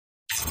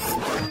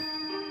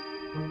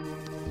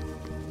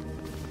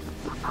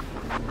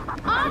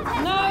Art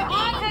has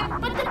meaning,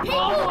 but the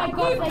people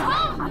who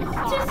come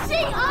to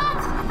see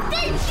art,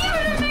 they give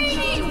it a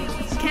meaning.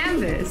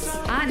 Canvas,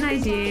 Art and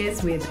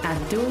Ideas with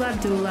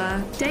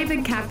Abdullah,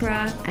 David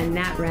Capra and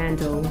Nat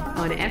Randall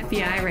on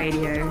FBI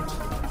Radio.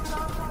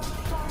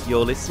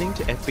 You're listening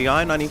to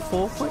FBI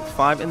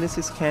 94.5 and this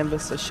is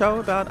Canvas, a show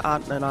about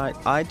art and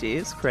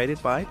ideas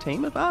created by a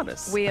team of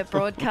artists. We are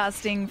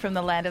broadcasting from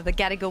the land of the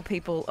Gadigal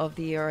people of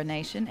the Eora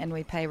Nation, and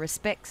we pay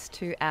respects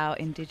to our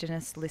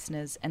Indigenous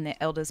listeners and their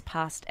elders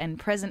past and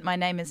present. My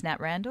name is Nat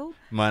Randall.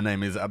 My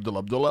name is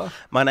Abdullah.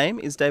 My name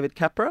is David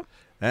Capra.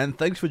 And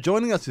thanks for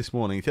joining us this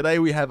morning. Today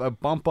we have a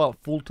bumper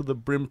full to the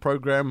brim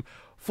program,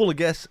 full of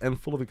guests and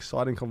full of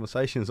exciting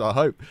conversations, I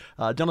hope.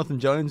 Jonathan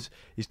Jones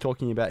is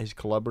talking about his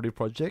collaborative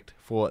project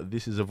for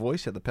This Is a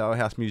Voice at the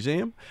Powerhouse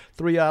Museum.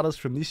 3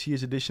 artists from this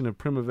year's edition of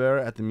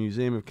Primavera at the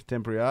Museum of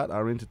Contemporary Art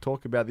are in to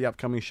talk about the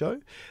upcoming show.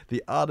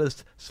 The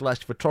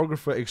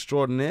artist/photographer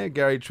extraordinaire,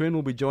 Gary Trinh,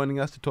 will be joining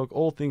us to talk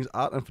all things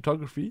art and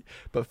photography.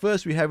 But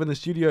first we have in the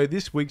studio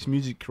this week's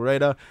music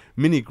curator,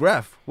 Minnie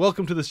Graff.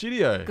 Welcome to the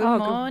studio. Good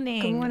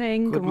morning. Good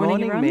morning. Good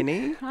morning, everyone.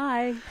 Minnie.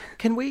 Hi.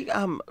 Can we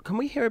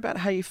hear about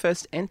how you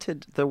first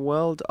entered the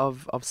world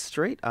of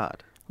street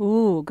art?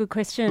 Ooh, good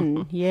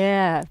question.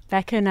 Yeah,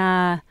 back in,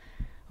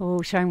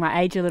 showing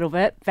my age a little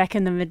bit, back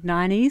in the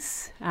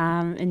mid-90s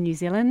in New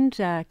Zealand.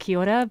 Kia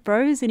ora,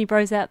 bros. Any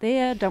bros out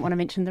there? Don't want to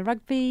mention the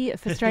rugby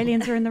if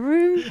Australians are in the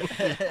room.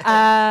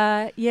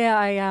 I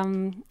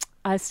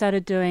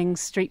started doing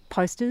street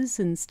posters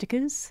and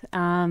stickers,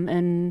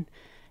 and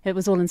it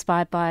was all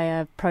inspired by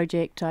a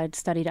project. I'd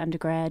studied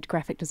undergrad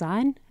graphic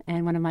design,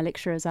 and one of my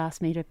lecturers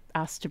asked me to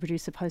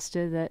produce a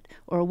poster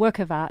or a work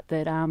of art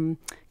that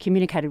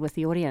communicated with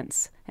the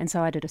audience. And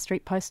so I did a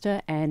street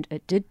poster, and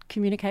it did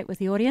communicate with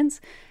the audience,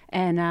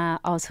 and I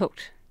was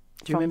hooked.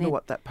 Do you remember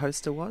what that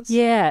poster was?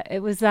 Yeah, it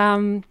was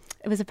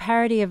a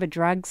parody of a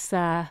drugs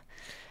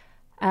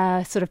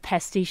sort of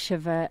pastiche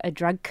of a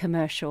drug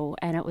commercial,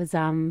 and it was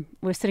we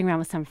were sitting around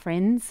with some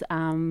friends.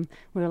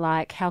 We were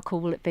like, how cool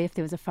will it be if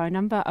there was a phone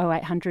number,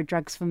 0800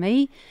 drugs for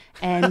me,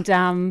 and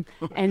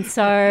and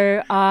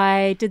so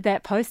I did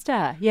that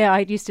poster. Yeah,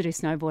 I used to do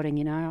snowboarding,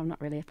 I'm not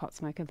really a pot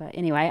smoker, but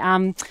anyway,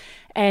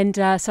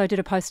 so I did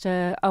a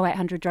poster,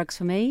 0800 drugs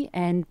for me,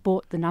 and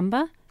bought the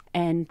number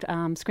and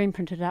screen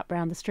printed it up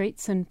around the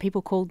streets, and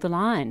people called the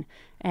line.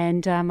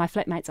 And my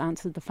flatmates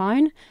answered the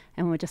phone,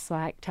 and we're just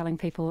like telling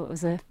people it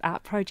was an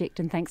art project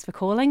and thanks for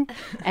calling.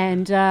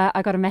 And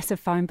I got a massive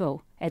phone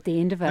bill at the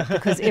end of it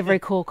because every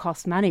call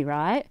cost money,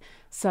 right?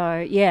 So,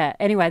 yeah,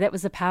 anyway, that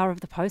was the power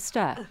of the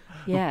poster.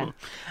 Yeah.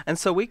 And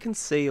so we can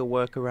see your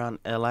work around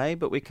LA,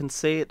 but we can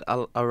see it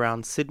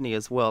around Sydney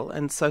as well.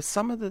 And so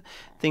some of the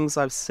things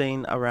I've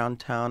seen around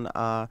town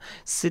are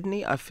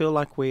Sydney, I feel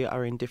like we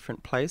are in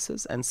different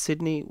places, and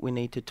Sydney, we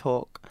need to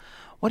talk.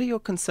 What are your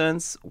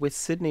concerns with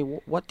Sydney?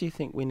 What do you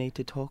think we need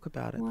to talk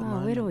about at the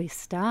moment? Where do we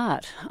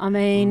start? I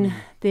mean,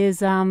 there's,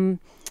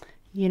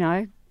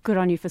 good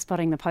on you for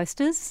spotting the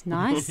posters.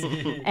 Nice.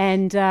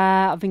 And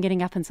I've been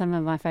getting up in some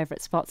of my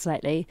favourite spots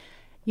lately.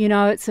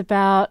 It's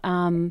about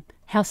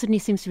how Sydney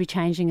seems to be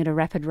changing at a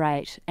rapid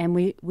rate. And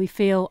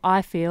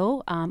I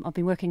feel, I've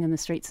been working in the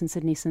streets in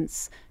Sydney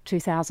since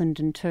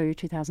 2002,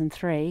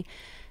 2003,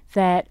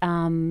 that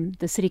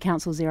the City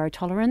Council zero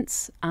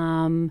tolerance,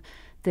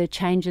 the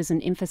changes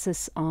and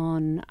emphasis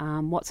on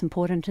what's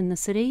important in the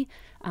city,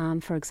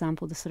 for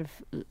example, the sort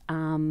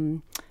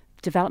of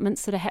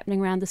developments that are happening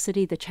around the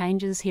city, the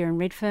changes here in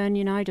Redfern,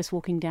 just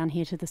walking down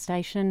here to the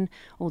station,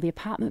 all the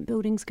apartment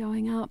buildings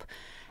going up,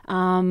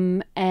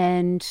 and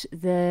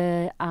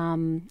the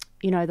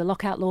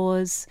lockout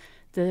laws,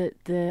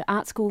 the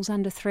art schools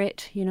under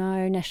threat,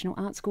 National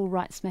Art School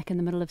right smack in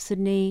the middle of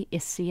Sydney,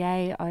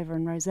 SCA over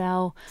in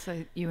Rozelle.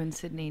 So you in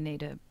Sydney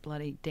need a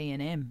bloody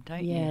D&M,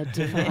 don't you? Yeah,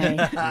 definitely.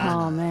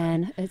 Oh,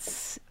 man.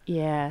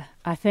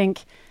 I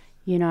think,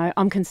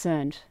 I'm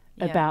concerned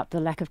about the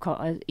lack of,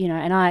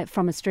 and I,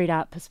 from a street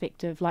art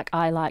perspective,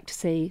 I like to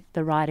see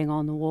the writing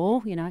on the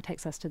wall. It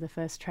takes us to the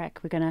first track.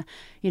 We're going to,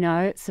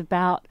 it's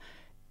about,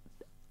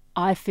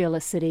 I feel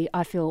a city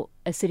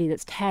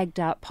that's tagged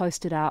up,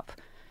 posted up,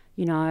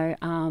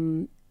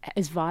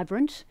 is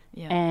vibrant,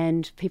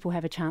 and people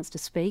have a chance to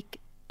speak,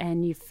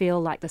 and you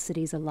feel like the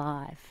city's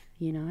alive,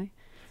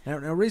 Now,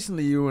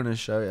 recently you were in a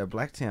show at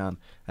Blacktown,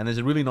 and there's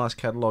a really nice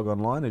catalogue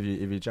online. If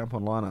you jump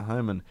online at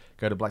home and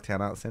go to Blacktown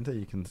Art Centre,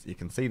 you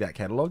can see that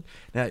catalogue.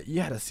 Now, you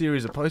had a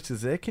series of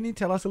posters there. Can you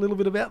tell us a little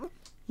bit about them?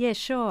 Yeah,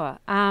 sure.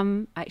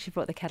 I actually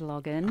brought the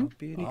catalogue in,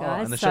 you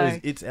guys. And the show is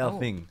It's Our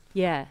Thing.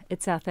 Yeah,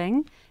 It's Our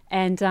Thing.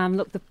 And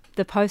look,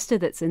 the poster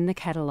that's in the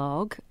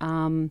catalogue,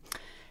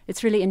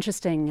 it's really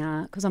interesting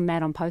because I'm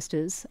mad on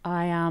posters.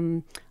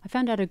 I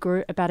found out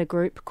about a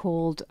group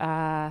called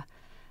Garage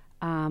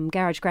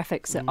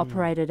Graphics that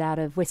operated out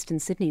of Western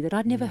Sydney that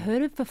I'd never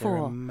heard of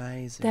before.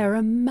 They're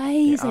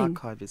amazing. The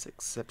archive is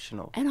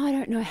exceptional. And I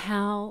don't know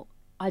how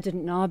I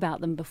didn't know about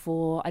them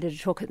before. I did a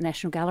talk at the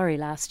National Gallery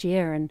last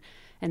year, and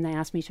they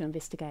asked me to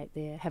investigate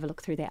have a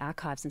look through their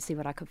archives and see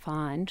what I could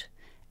find.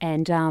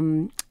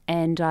 And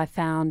and I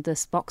found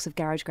this box of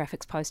Garage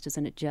Graphics posters,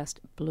 and it just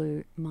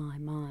blew my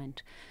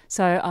mind.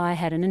 So I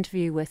had an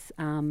interview with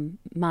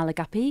Marla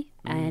Guppy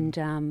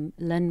and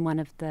Lynn, one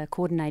of the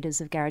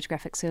coordinators of Garage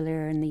Graphics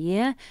earlier in the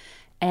year.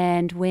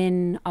 And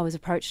when I was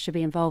approached to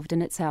be involved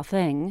in It's Our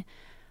Thing,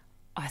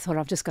 I thought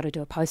I've just got to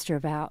do a poster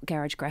about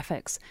Garage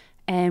Graphics.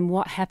 And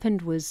what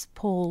happened was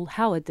Paul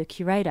Howard, the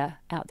curator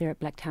out there at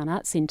Blacktown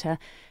Arts Centre,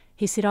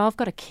 he said, I've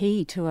got a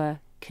key to a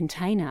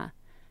container,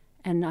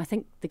 and I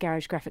think the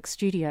Garage Graphics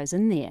studio's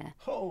in there.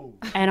 Oh.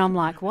 And I'm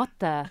like, what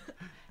the?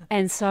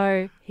 And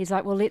so he's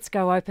like, well, let's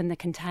go open the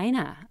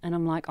container. And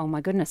I'm like, oh my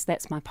goodness,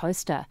 that's my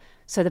poster.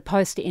 So the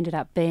poster ended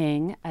up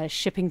being a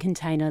shipping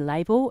container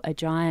label, a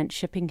giant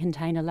shipping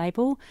container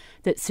label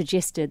that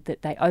suggested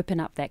that they open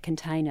up that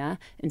container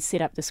and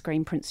set up the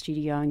screen print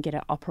studio and get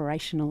it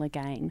operational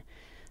again.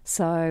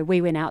 So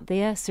we went out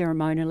there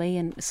ceremonially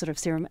and sort of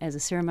as a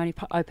ceremony,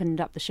 opened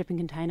up the shipping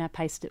container,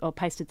 pasted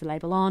the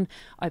label on,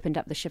 opened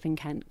up the shipping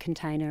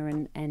container,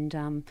 and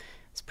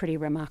it's pretty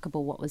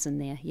remarkable what was in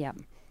there. Yeah.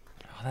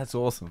 Oh, that's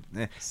awesome.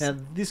 Yeah. Now,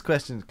 this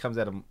question comes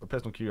out of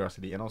personal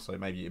curiosity and also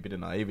maybe a bit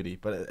of naivety,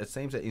 but it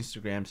seems that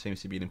Instagram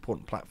seems to be an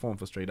important platform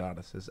for street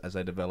artists as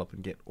they develop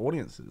and get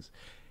audiences.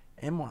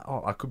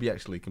 I could be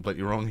actually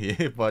completely wrong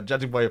here, but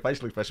judging by your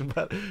facial expression,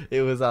 but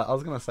it was. I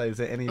was going to say, is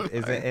there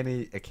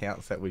any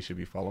accounts that we should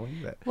be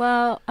following?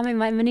 Well, I mean,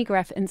 my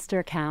Minigraph Insta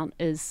account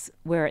is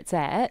where it's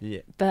at,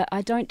 but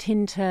I don't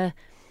tend to.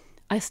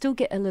 I still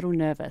get a little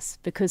nervous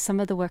because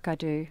some of the work I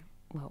do,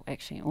 well,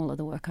 actually, all of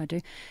the work I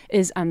do,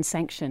 is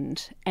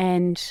unsanctioned,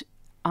 and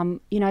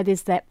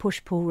there's that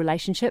push-pull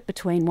relationship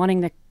between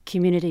wanting the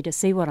community to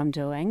see what I'm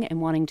doing and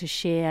wanting to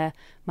share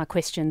my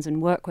questions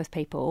and work with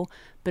people,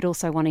 but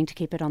also wanting to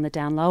keep it on the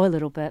down low a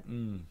little bit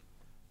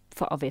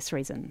for obvious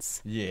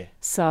reasons. Yeah.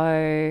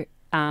 So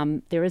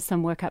there is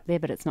some work up there,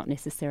 but it's not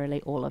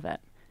necessarily all of it.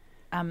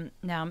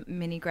 Now,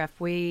 Minigraph,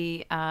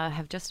 we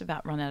have just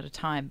about run out of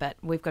time, but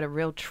we've got a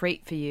real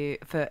treat for you,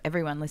 for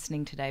everyone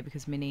listening today,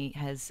 because Mini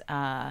has,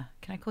 can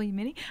I call you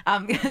Mini?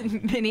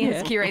 Mini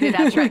has curated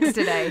our tracks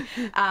today.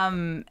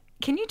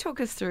 Can you talk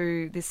us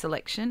through this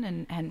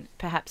selection and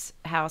perhaps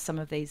how some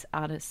of these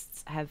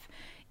artists have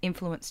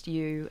influenced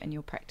you and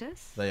your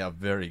practice? They are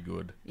very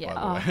good, yeah.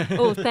 by the way.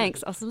 Oh,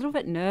 thanks. I was a little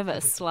bit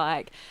nervous. Look,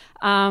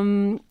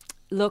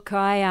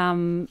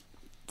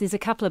 there's a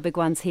couple of big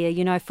ones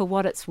here. For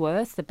what it's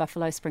worth, the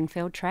Buffalo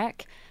Springfield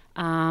track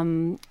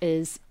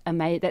is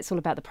amazing. That's all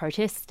about the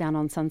protests down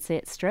on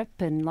Sunset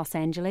Strip in Los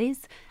Angeles.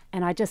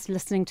 And I just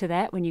listening to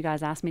that when you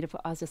guys asked me to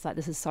put, I was just like,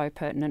 this is so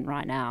pertinent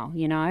right now,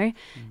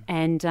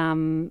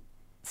 And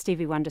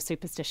Stevie Wonder,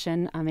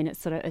 Superstition. I mean,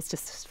 it's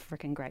just a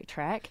freaking great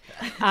track.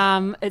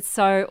 It's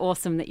so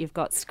awesome that you've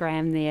got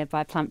Scram there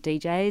by Plump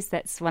DJs.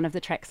 That's one of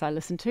the tracks I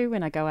listen to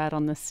when I go out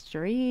on the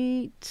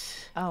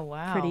street. Oh,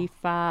 wow. Pretty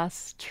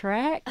fast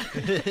track.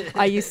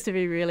 I used to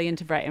be really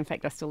into break. In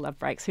fact, I still love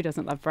breaks. Who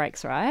doesn't love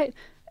breaks, right?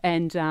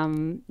 And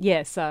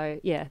that's a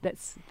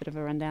bit of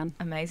a rundown.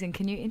 Amazing.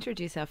 Can you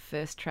introduce our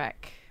first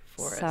track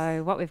for us?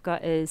 So what we've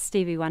got is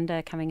Stevie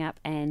Wonder coming up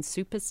and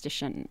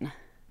Superstition.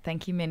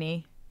 Thank you,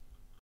 Minnie.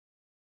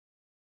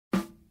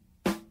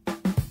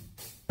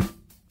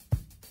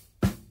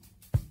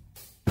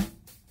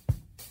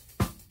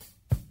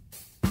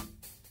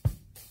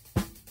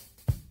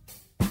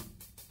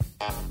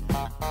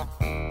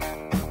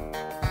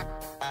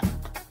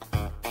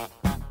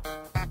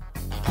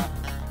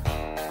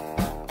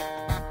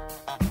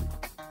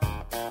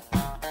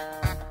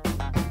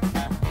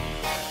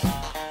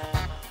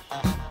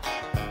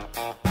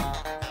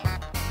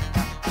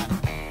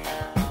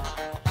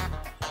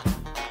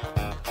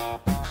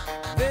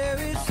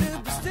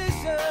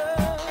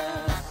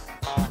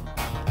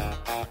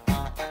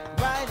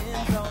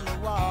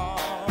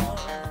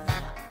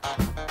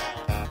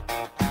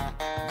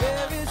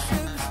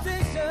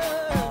 Superstitious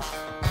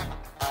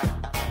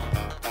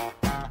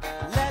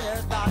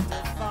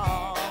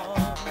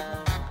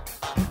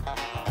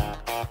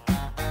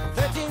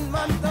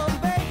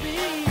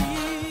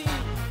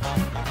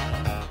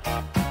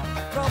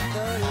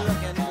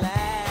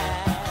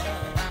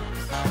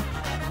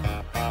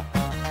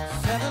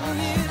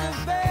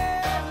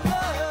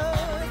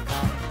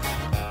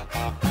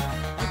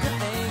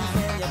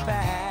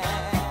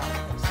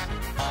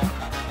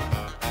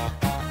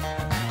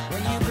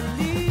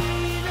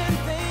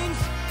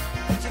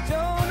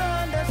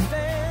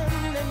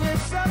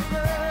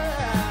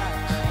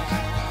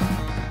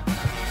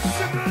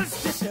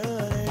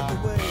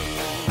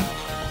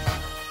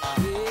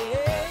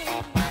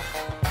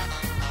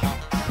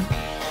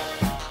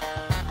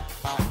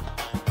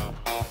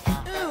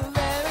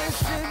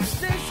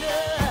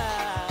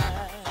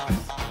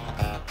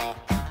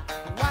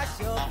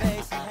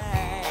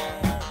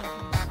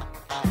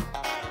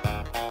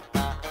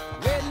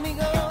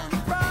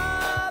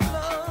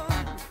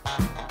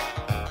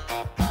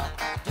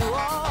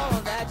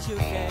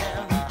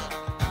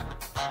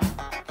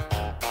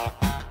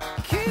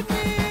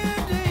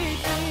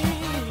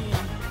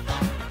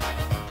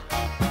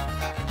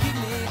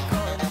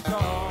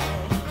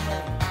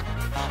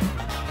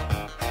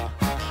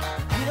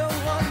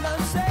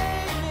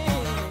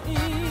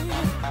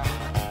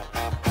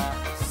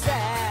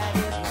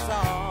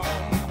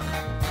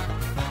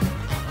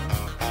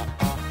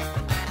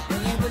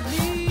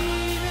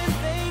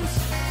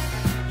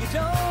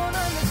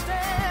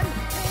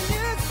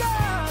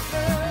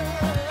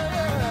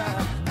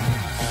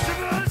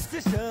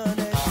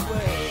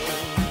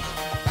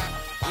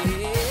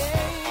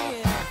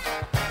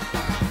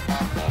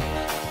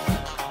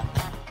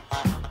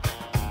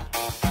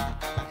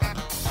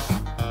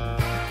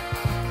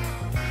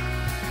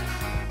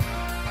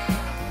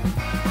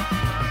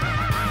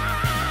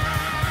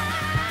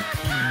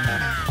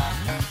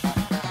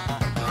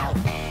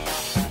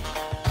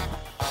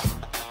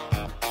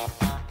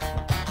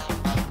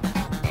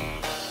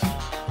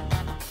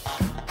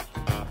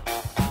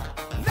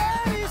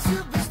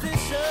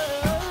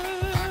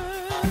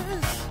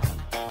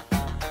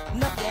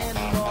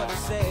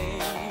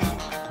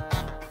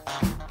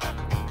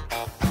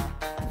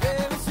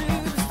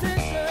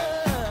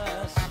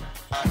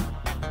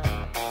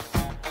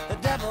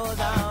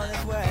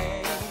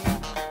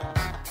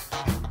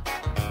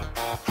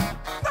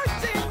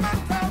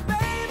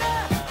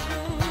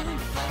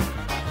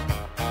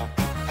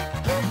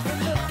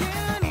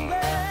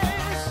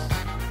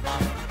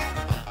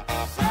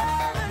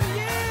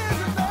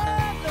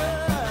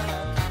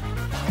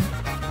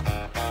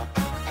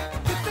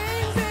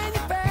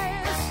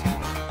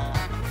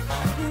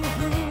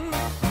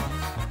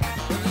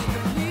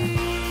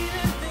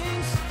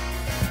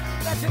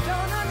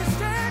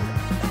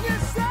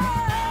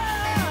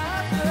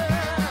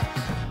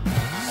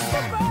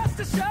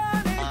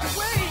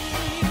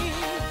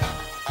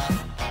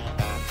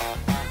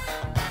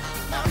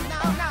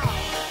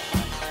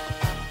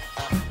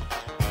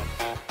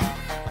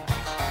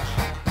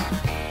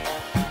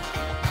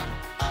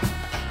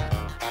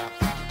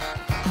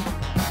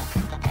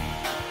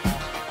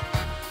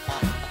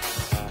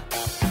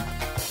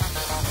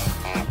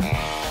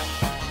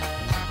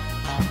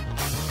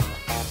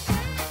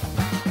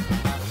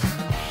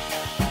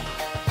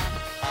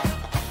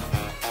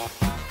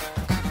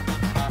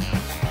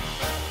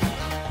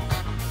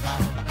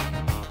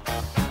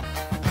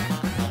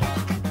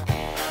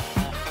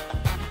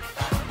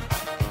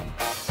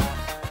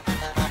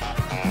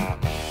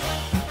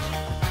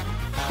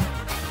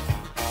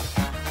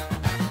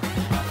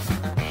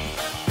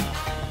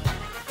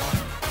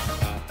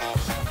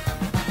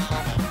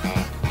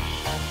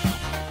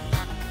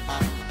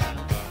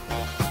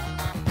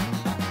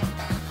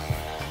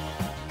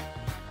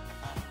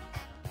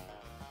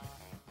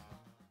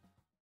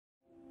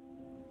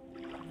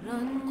The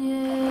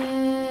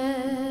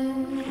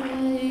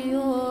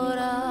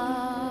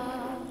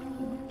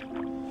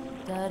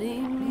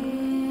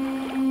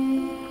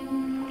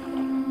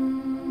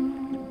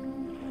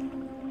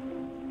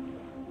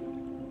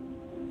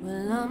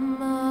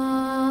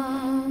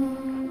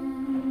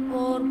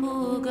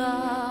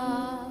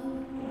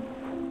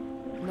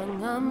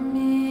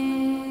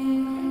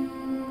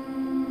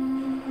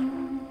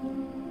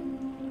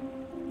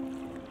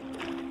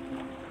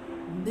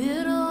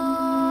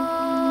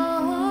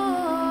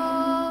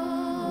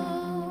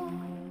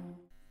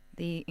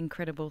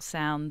incredible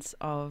sounds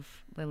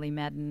of Lily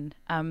Madden.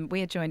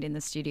 We are joined in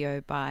the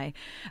studio by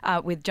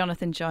with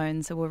Jonathan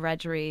Jones, a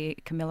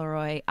Wiradjuri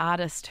Kamilaroi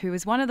artist who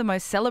is one of the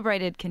most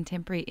celebrated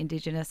contemporary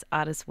Indigenous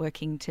artists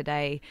working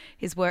today.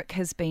 His work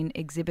has been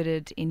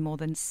exhibited in more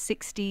than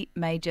 60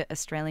 major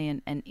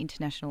Australian and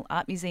international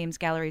art museums,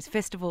 galleries,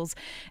 festivals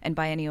and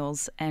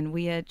biennials. And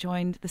we are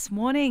joined this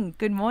morning.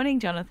 Good morning,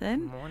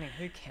 Jonathan. Good morning.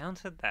 Who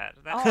counted that?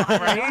 That's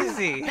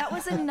crazy. That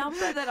was a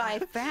number that I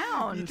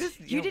found.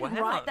 You didn't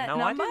write that number?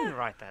 No, I didn't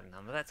write that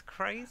number. That's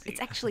crazy.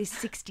 It's actually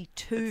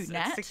 62,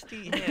 Nat. 60,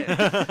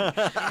 yeah.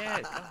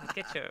 Yeah,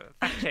 get your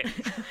fact check.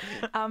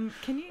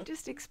 Can you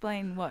just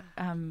explain what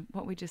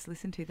we just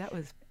listened to? That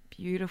was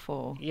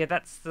beautiful. Yeah,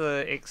 that's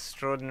the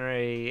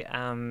extraordinary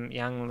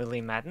young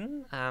Lily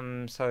Madden.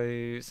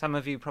 So some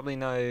of you probably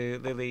know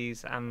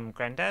Lily's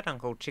granddad,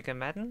 Uncle Chicka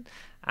Madden.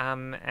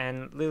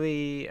 And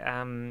Lily...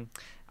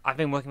 I've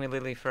been working with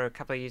Lily for a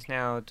couple of years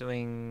now,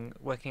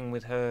 working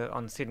with her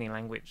on Sydney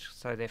language.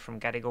 So they're from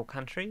Gadigal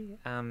country,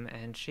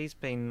 and she's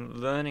been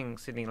learning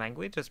Sydney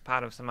language as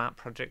part of some art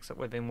projects that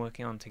we've been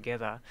working on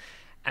together.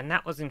 And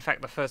that was in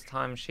fact the first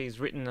time she's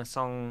written a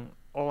song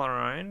all on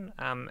her own,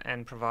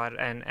 and provided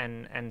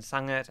and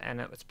sung it, and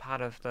it was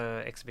part of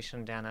the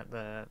exhibition down at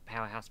the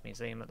Powerhouse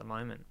Museum at the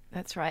moment.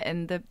 That's right,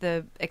 and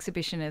the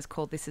exhibition is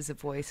called This Is a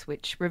Voice,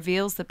 which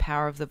reveals the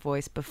power of the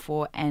voice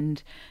before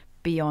and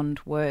beyond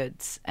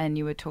words. And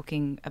you were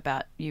talking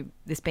about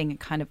this being a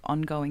kind of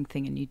ongoing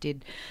thing, and you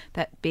did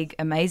that big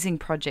amazing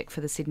project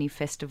for the Sydney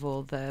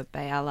Festival, the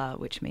Bayala,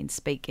 which means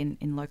speak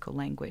in local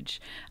language.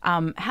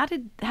 How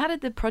did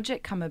the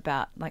project come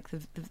about, like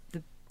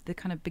the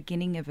kind of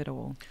beginning of it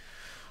all?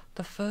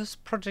 The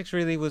first project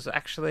really was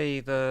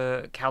actually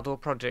the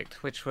Caldor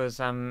project, which was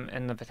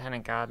in the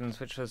Botanic Gardens,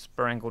 which was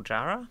Barangal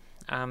Jara,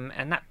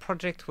 and that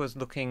project was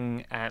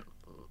looking at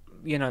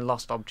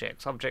lost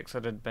objects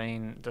that had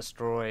been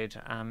destroyed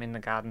in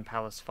the Garden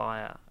Palace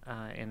fire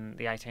in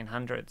the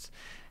 1800s.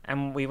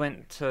 And we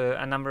went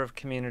to a number of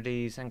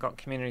communities and got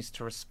communities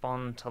to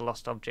respond to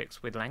lost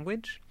objects with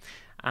language.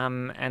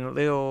 And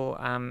Lil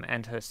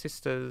and her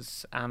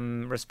sisters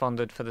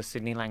responded for the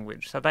Sydney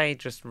language. So they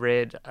just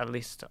read a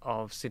list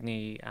of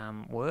Sydney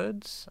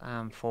words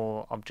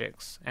for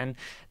objects. And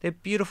they're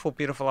beautiful,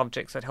 beautiful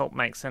objects that help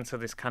make sense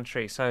of this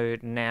country. So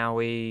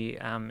Naui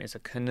is a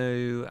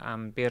canoe,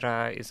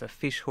 Bira is a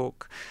fish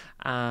hook,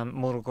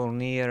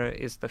 Murugulnir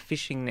is the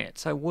fishing net.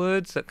 So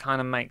words that kind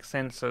of make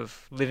sense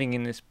of living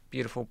in this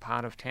beautiful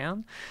part of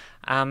town.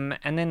 And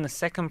then the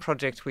second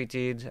project we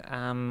did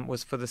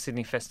was for the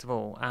Sydney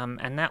Festival,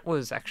 and that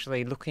was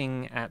actually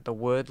looking at the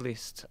word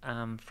list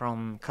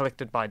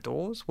collected by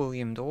Dawes,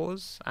 William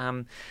Dawes,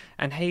 and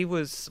he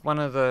was an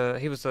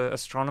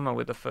astronomer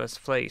with the First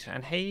Fleet,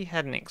 and he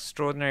had an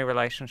extraordinary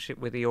relationship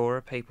with the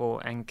Eora people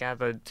and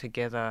gathered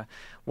together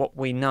what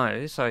we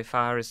know so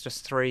far is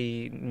just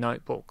 3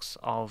 notebooks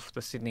of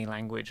the Sydney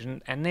language,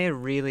 and they're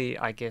really,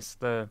 I guess,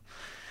 they're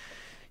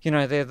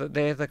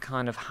the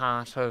kind of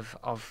heart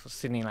of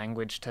Sydney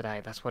language today.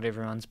 That's what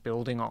everyone's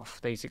building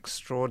off, these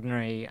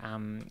extraordinary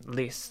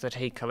lists that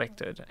he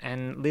collected.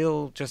 And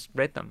Lil just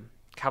read them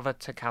cover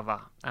to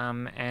cover.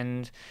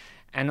 And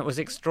it was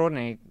an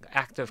extraordinary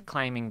act of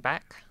claiming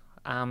back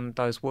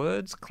those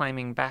words,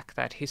 claiming back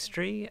that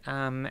history.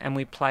 And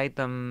we played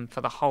them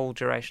for the whole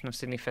duration of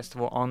Sydney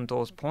Festival on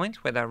Dawes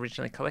Point, where they were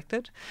originally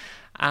collected.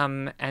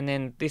 And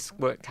then this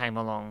work came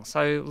along.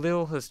 So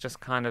Lil has just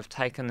kind of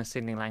taken the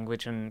Sydney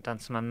language and done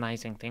some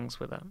amazing things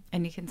with it.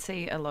 And you can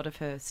see a lot of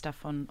her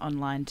stuff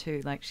online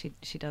too. Like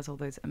she does all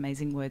those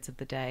amazing words of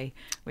the day,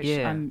 which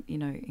I'm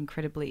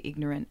incredibly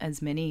ignorant,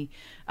 as many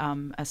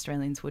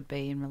Australians would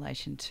be in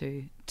relation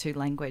to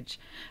language.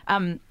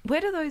 Where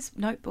do those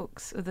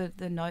notebooks or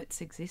the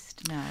notes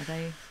exist now? Are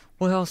they...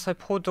 Well, so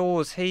poor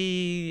Dawes,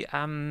 he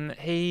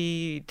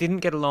didn't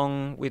get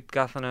along with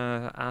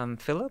Governor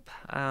Phillip.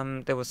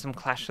 There were some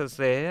clashes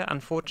there.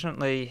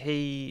 Unfortunately,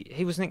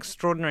 he was an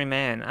extraordinary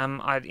man.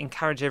 I'd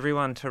encourage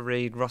everyone to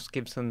read Ross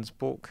Gibson's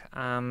book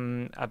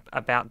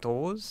about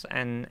Dawes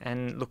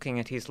and looking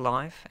at his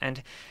life.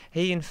 And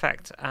he, in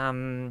fact...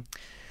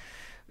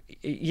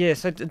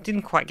 so it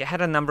didn't quite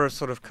had a number of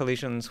sort of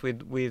collisions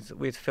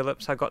with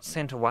Phillip, so got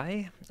sent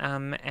away.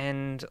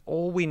 And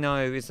all we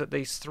know is that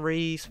these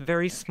 3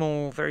 very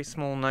small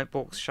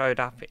notebooks showed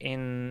up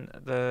in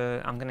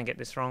I'm going to get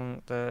this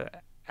wrong, the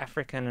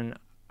African and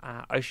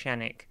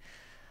Oceanic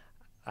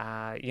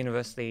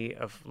University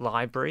of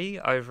Library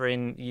over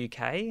in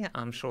UK.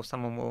 I'm sure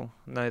someone will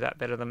know that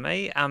better than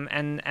me.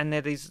 And there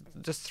are these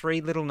just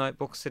 3 little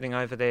notebooks sitting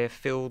over there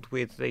filled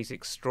with these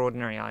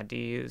extraordinary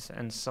ideas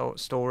and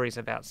stories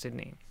about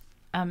Sydney.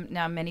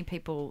 Now, many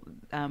people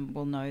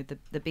will know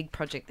the big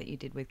project that you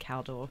did with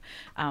Caldor,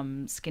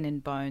 Skin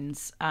and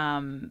Bones,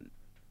 and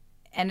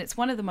it's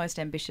one of the most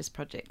ambitious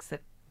projects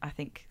that I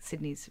think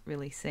Sydney's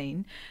really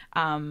seen,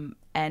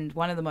 and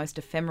one of the most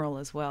ephemeral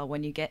as well.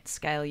 When you get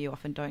scale, you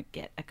often don't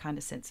get a kind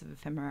of sense of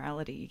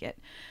ephemerality. You get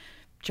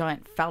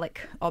giant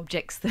phallic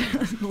objects that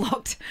are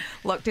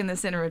locked in the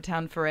centre of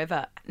town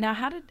forever. Now,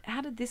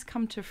 how did this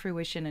come to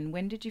fruition, and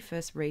when did you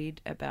first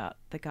read about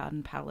the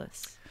Garden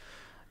Palace?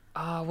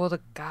 Well, the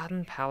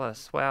Garden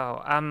Palace,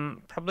 wow.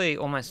 Probably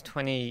almost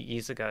 20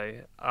 years ago,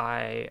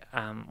 I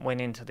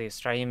went into the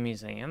Australian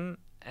Museum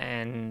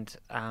and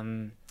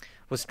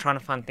was trying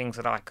to find things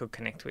that I could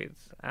connect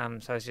with.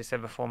 So as you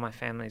said before, my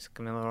family's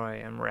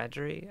Kamilaroi and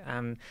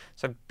Wiradjuri.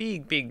 So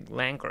big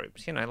land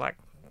groups, like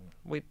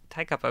we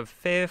take up a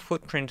fair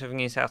footprint of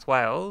New South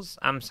Wales.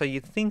 So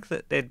you'd think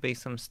that there'd be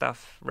some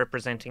stuff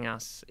representing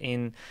us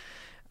in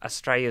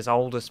Australia's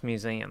oldest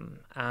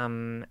museum.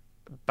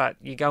 But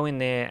you go in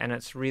there and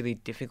it's really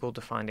difficult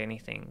to find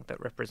anything that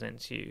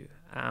represents you.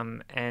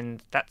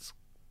 And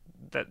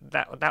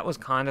that was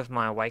kind of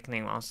my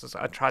awakening.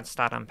 I tried to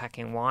start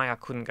unpacking why I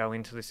couldn't go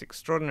into this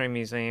extraordinary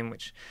museum,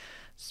 which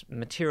is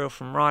material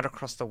from right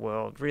across the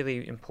world,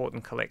 really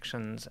important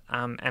collections,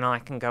 and I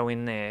can go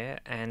in there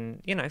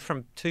and,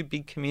 from 2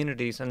 big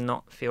communities and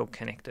not feel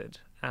connected.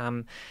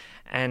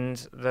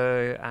 And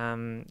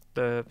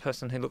the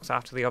person who looks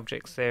after the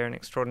objects there, an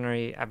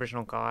extraordinary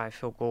Aboriginal guy,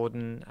 Phil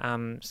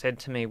Gordon, said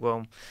to me,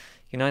 well,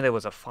 there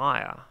was a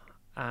fire,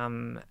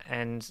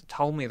 and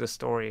told me the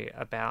story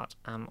about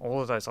all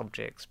of those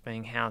objects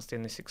being housed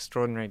in this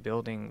extraordinary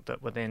building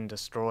that were then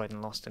destroyed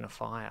and lost in a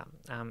fire.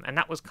 And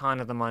that was kind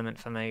of the moment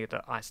for me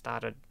that I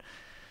started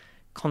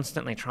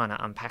constantly trying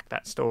to unpack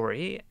that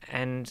story.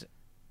 And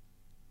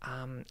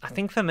I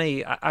think for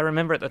me, I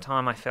remember at the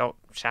time I felt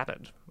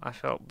shattered. I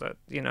felt that,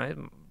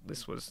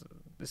 this was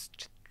this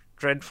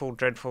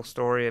dreadful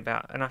story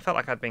about, and I felt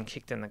like I'd been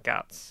kicked in the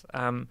guts.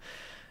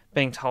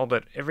 Being told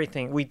that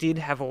we did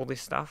have all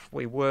this stuff,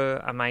 we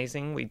were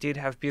amazing, we did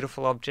have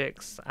beautiful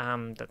objects,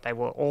 that they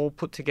were all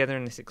put together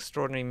in this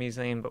extraordinary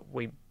museum, but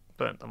we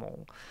burnt them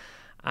all.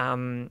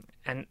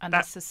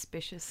 Under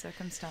suspicious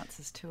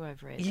circumstances too,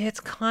 I've read. Yeah, it's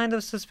kind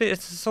of suspicious.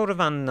 It's sort of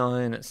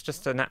unknown. It's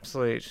just an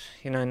absolute,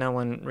 no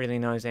one really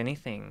knows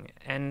anything.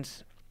 And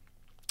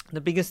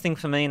the biggest thing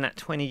for me in that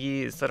 20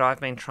 years that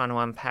I've been trying to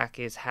unpack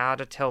is how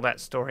to tell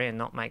that story and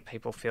not make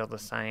people feel the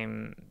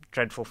same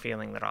dreadful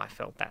feeling that I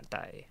felt that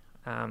day.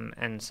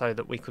 And so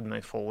that we could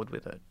move forward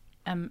with it.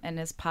 And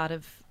as part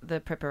of the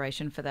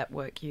preparation for that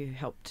work, you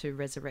helped to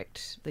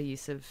resurrect the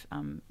use of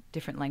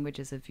different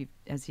languages,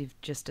 as you've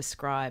just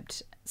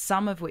described,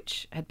 some of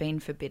which had been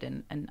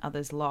forbidden and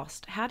others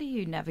lost. How do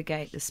you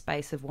navigate the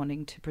space of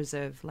wanting to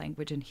preserve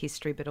language and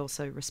history, but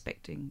also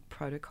respecting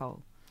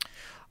protocol?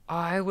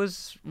 I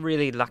was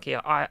really lucky.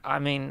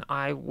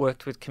 I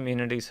worked with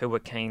communities who were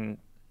keen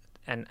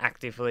and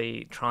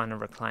actively trying to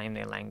reclaim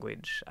their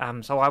language.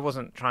 So I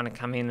wasn't trying to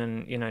come in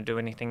and, do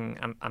anything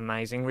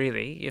amazing,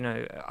 really.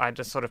 I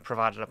just sort of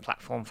provided a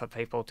platform for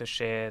people to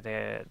share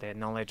their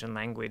knowledge and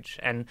language.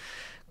 And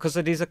because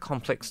it is a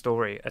complex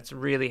story, it's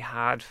really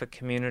hard for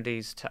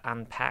communities to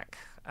unpack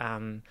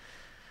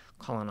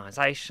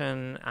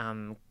colonisation,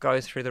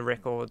 go through the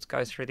records,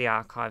 go through the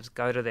archives,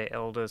 go to their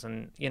elders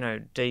and,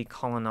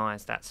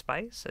 decolonise that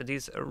space. It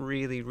is a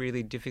really,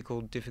 really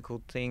difficult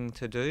thing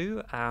to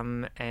do.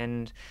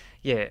 And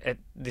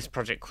this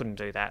project couldn't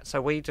do that.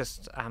 So we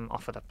just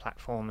offered a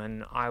platform,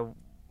 and I,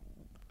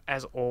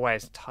 as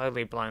always,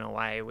 totally blown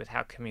away with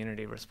how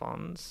community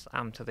responds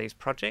to these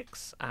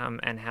projects,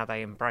 and how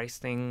they embrace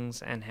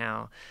things and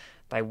how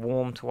they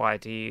warm to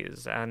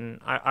ideas.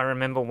 And I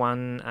remember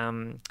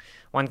one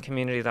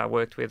community that I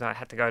worked with, I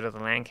had to go to the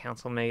Land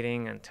Council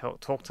meeting and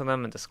talk to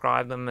them and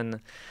describe them, and the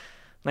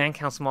Land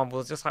Council mob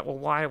was just like, well,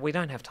 why? We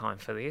don't have time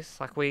for this.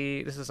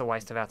 This is a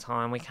waste of our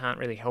time. We can't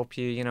really help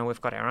you. We've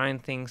got our own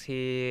things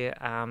here.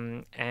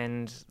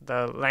 And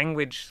the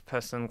language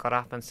person got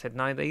up and said,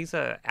 no, these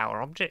are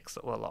our objects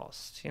that were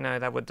lost.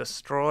 They were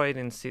destroyed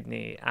in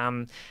Sydney.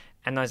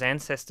 And those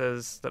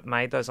ancestors that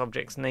made those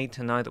objects need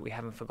to know that we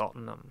haven't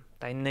forgotten them.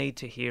 They need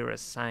to hear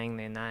us saying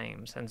their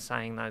names and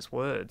saying those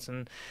words.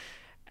 And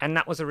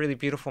that was a really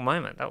beautiful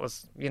moment. That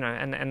was,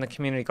 and the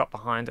community got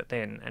behind it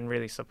then and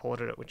really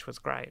supported it, which was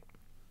great.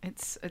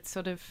 It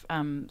sort of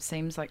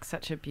seems like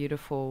such a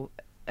beautiful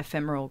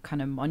ephemeral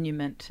kind of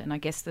monument, and I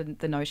guess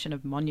the notion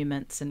of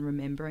monuments and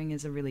remembering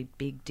is a really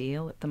big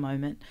deal at the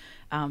moment.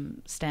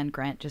 Stan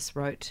Grant just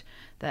wrote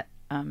that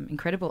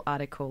incredible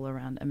article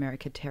around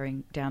America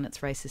tearing down its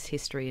racist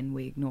history and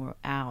we ignore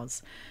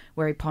ours,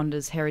 where he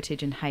ponders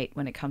heritage and hate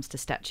when it comes to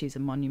statues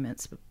and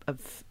monuments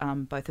of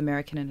both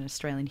American and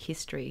Australian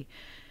history.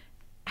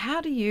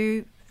 How do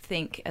you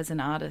think, as an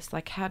artist,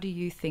 like, how do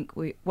you think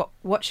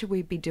what should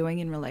we be doing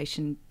in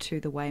relation to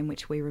the way in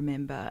which we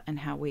remember and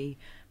how we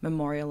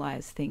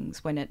memorialise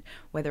things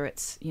whether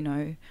it's, you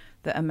know,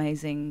 the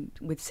amazing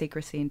With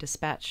Secrecy and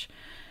Dispatch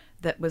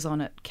that was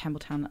on at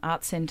Campbelltown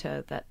Arts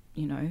Centre, that,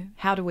 you know,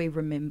 how do we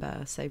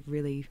remember, say,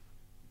 really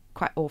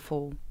quite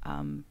awful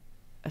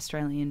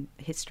Australian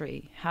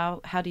history? How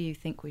do you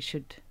think we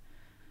should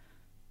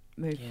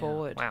move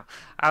forward? Wow.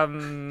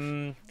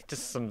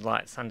 Just some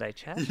light Sunday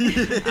chat.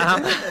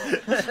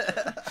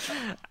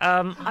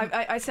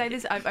 I say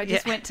this. I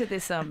just went to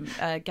this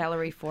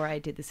Gallery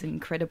 4A, did this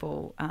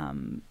incredible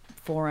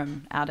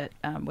forum out at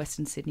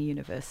Western Sydney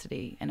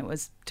University, and it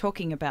was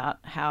talking about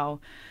how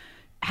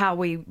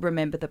we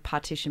remember the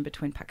partition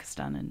between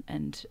Pakistan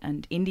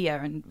and India,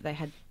 and they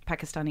had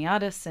Pakistani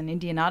artists and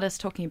Indian artists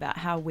talking about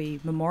how we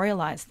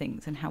memorialise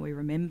things and how we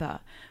remember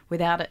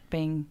without it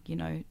being, you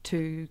know,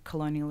 too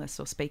colonialist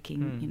or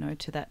speaking, you know,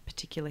 to that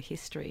particular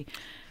history.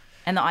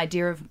 And the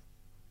idea of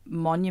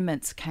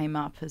monuments came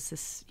up as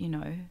this, you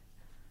know,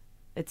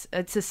 it's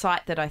a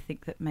site that I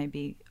think that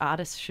maybe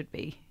artists should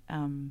be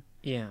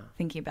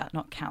thinking about,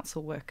 not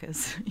council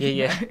workers.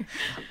 Yeah.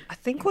 I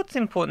think what's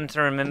important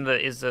to remember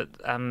is that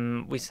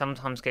we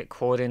sometimes get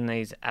caught in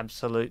these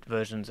absolute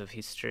versions of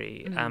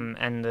history,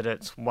 and that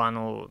it's one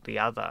or the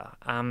other,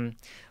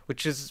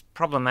 which is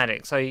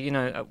problematic. So, you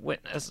know,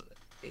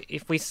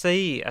 if we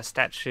see a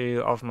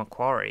statue of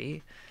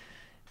Macquarie,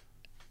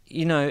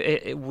 you know,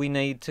 we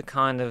need to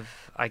kind of,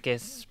 I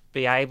guess,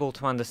 be able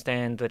to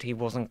understand that he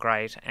wasn't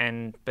great,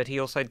 but he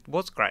also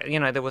was great. You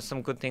know, there were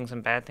some good things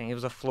and bad things. He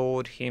was a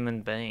flawed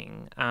human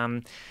being.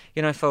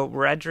 You know, for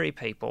Wiradjuri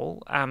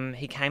people,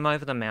 he came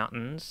over the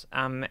mountains,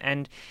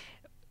 and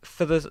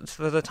for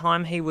the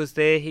time he was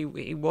there,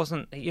 he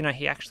wasn't, you know,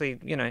 he actually,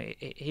 you know,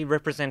 he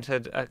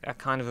represented a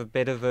kind of a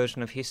better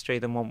version of history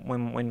than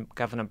when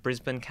Governor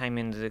Brisbane came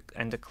in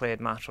and declared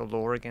martial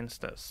law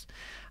against us.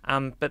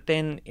 But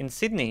then in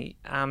Sydney,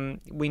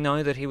 we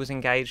know that he was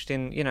engaged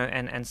in, you know,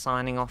 and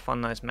signing off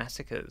on those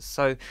massacres.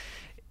 So,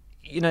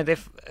 you know,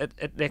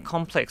 they're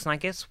complex, and I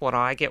guess what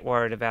I get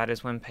worried about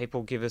is when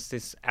people give us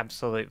this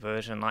absolute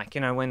version. Like,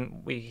 you know,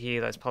 when we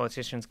hear those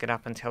politicians get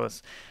up and tell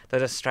us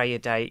that Australia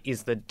Day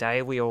is the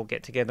day we all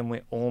get together and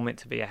we're all meant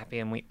to be happy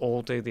and we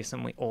all do this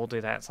and we all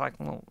do that. It's like,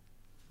 well,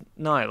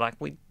 no, like,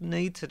 we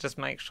need to just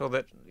make sure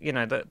that, you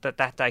know,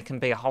 that day can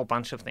be a whole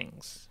bunch of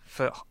things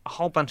for a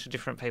whole bunch of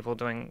different people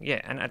doing,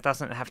 and it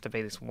doesn't have to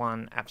be this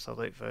one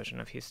absolute version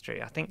of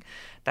history. I think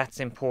that's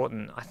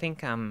important. I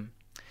think,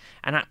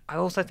 and I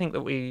also think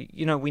that we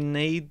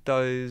need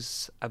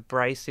those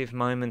abrasive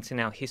moments in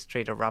our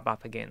history to rub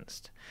up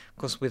against,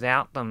 because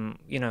without them,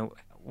 you know,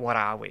 what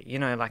are we? You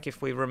know, like,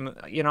 if we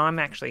you know, I'm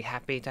actually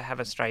happy to have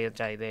Australia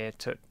Day there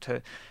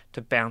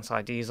to bounce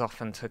ideas off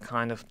and to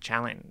kind of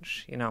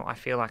challenge. You know, I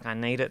feel like I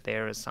need it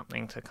there as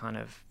something to kind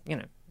of, you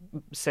know,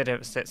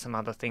 set some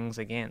other things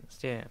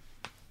against. Yeah.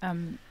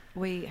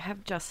 We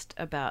have just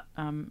about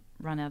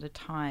run out of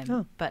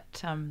time,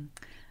 but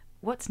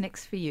what's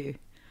next for you?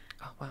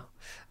 Oh,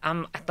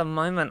 wow. At the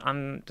moment,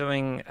 I'm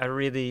doing a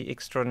really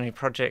extraordinary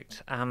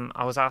project.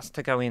 I was asked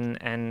to go in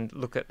and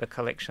look at the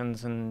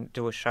collections and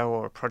do a show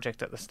or a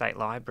project at the State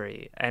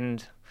Library.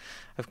 And,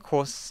 of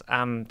course,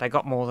 they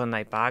got more than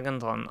they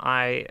bargained on.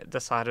 I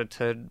decided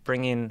to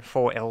bring in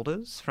 4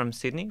 elders from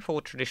Sydney,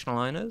 4 traditional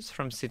owners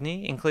from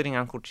Sydney, including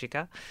Uncle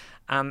Chicka.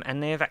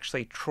 And they've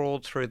actually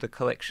trawled through the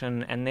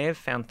collection and they've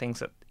found things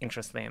that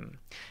interest them.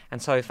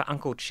 And so for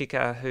Uncle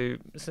Chicka, who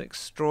is an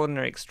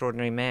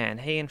extraordinary man,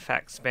 he in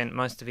fact spent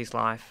most of his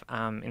life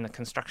in the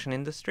construction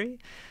industry.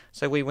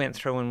 So we went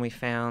through and we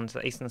found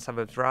the Eastern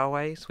Suburbs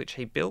Railways, which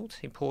he built.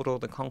 He poured all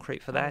the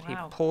concrete for that. Oh,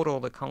 wow. He poured all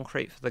the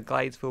concrete for the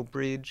Gladesville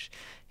Bridge.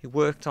 He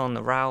worked on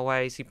the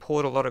railways. He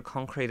poured a lot of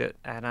concrete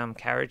at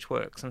Carriage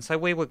Works. And so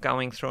we were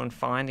going through and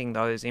finding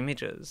those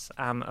images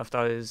of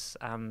those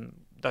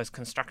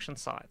construction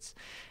sites.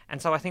 And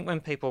so I think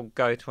when people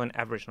go to an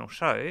Aboriginal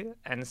show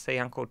and see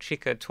Uncle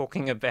Chicka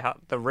talking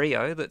about the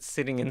Rio that's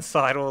sitting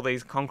inside all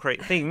these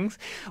concrete things,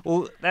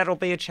 well, that'll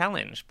be a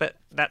challenge. But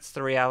that's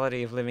the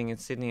reality of living in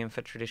Sydney and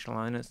for traditional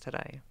owners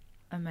today.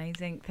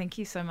 Amazing. Thank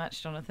you so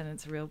much, Jonathan.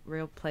 It's a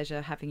real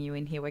pleasure having you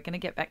in here. We're going to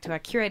get back to our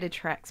curated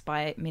tracks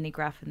by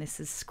Minigraph, and this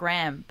is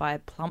Scram by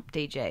Plump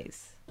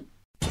DJs.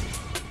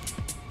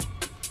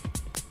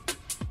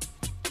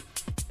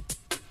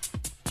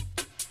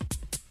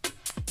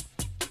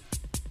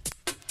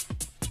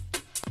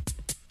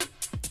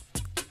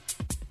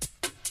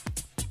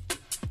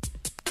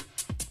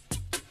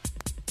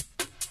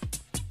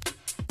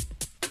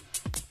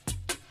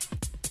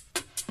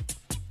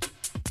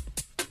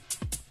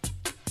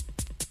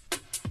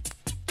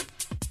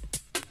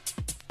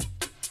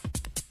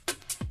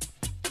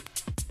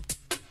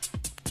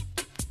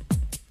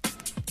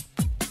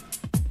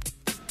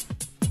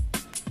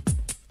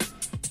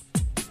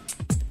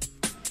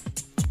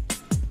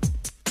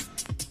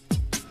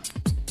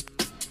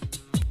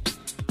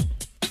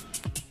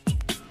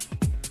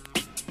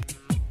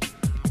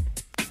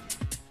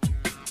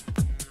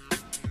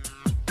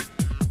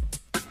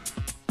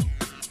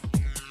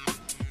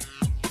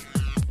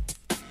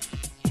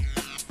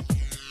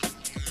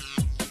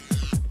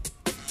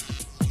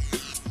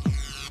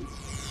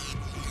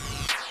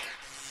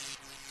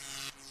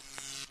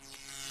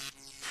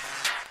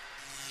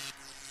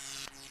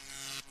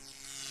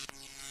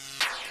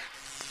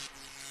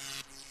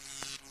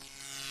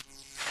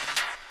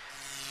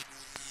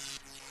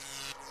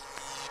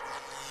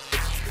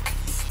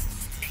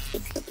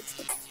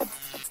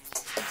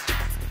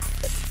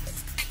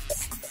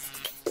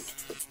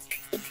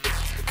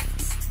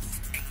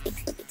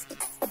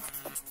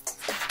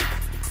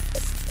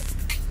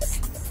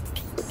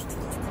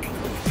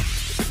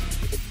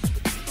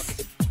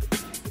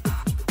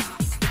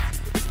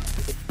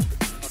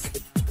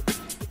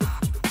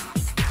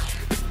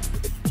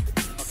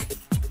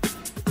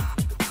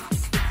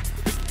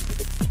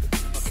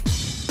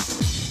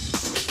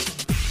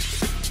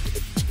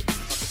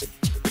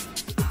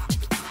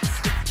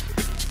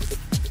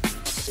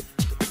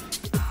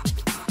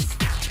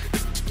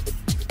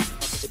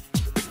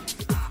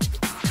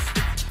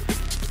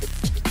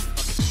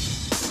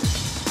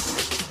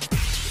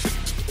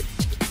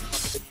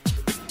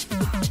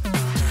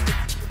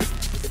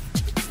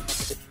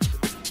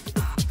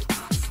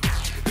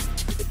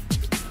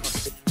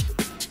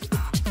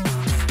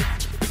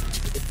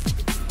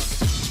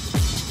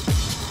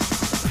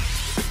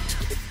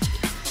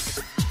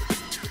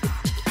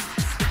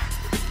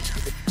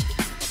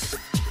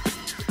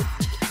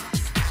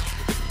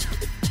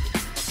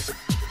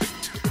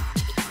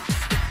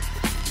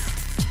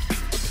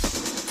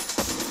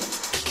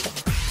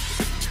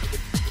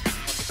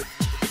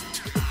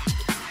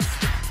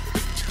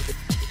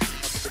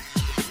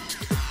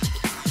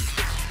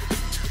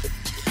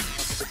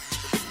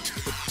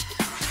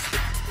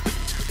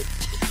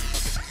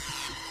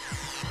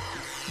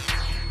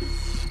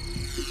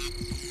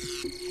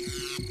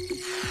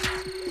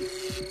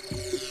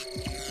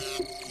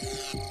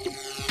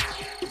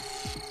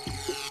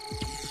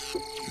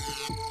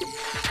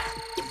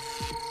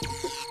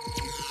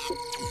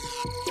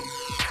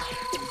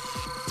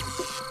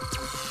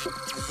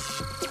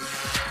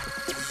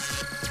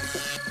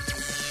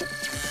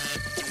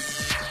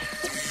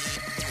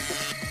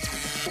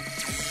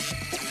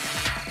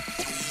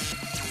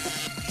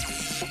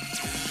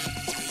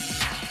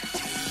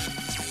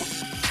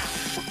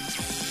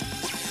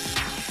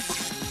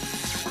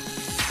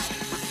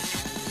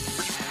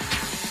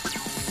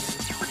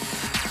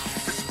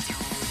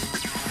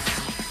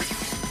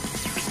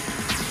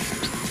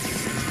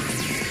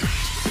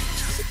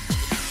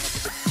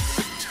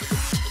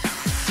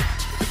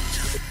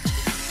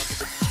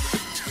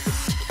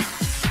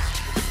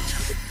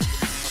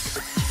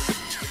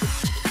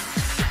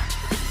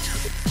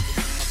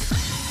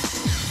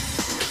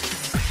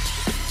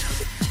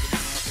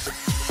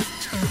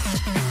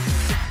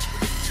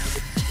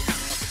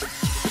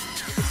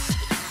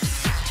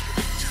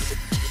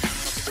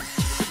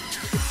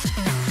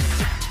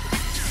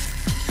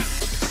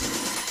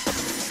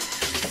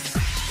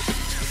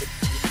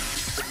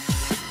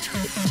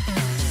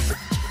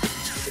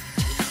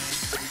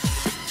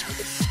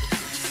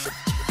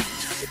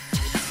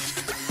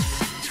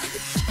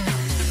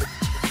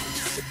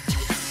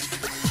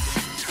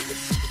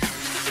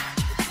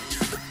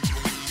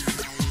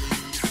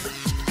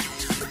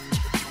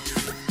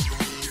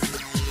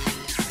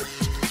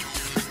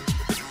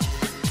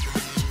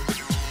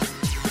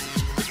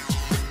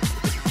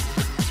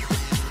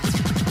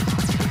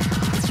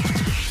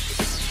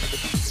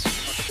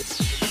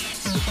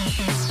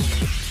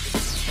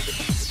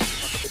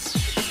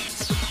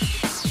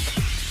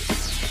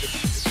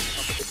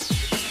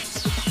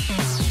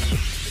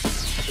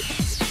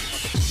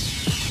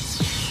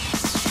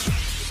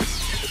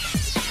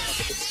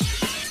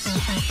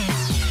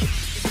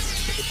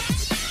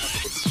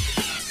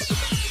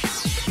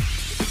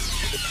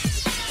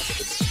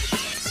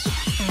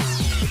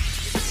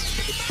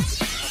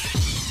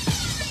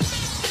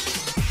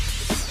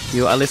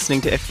 You are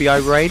listening to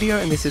FBI Radio,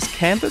 and this is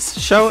Canvas,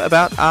 show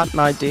about art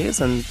and ideas,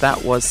 and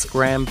that was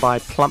Scram by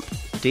Plump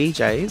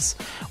DJs,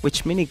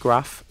 which Minnie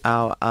Gruff,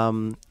 our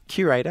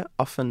curator,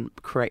 often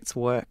creates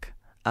work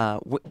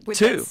with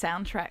too. that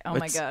soundtrack. Oh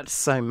my It's God.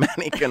 so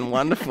manic and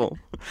wonderful.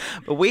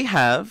 But we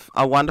have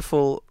a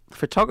wonderful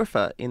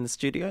photographer in the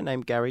studio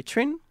named Gary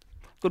Trin.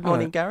 Good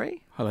morning,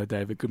 Gary. Hello,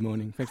 David. Good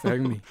morning. Thanks for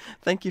having me.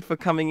 Thank you for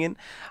coming in.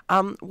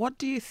 What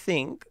do you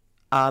think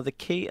are the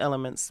key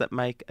elements that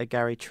make a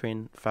Gary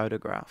Trin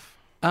photograph?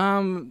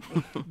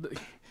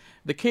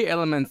 The key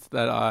elements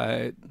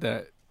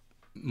that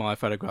my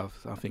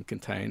photographs I think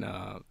contain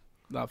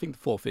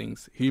four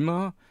things: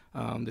 humor,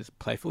 there's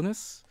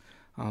playfulness,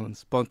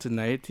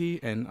 spontaneity,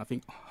 and I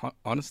think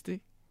honesty.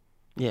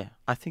 Yeah,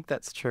 I think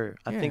that's true.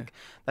 I think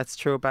that's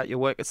true about your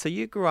work. So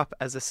you grew up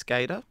as a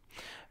skater,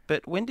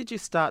 but when did you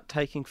start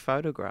taking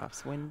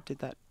photographs? When did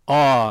that?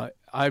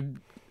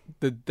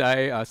 The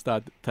day I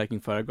started taking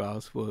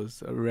photographs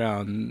was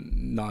around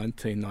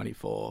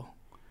 1994,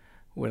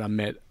 when I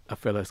met a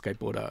fellow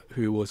skateboarder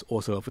who was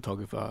also a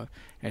photographer,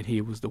 and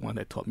he was the one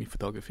that taught me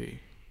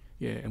photography.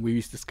 Yeah, and we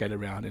used to skate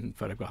around and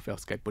photograph our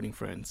skateboarding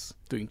friends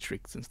doing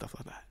tricks and stuff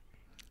like that.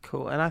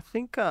 Cool. And I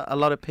think a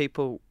lot of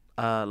people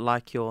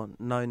like your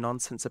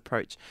no-nonsense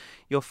approach.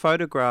 Your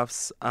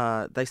photographs,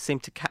 they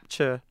seem to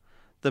capture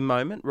the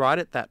moment, right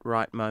at that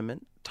right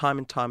moment, time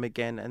and time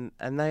again,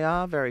 and they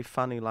are very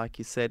funny, like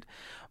you said.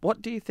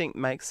 What do you think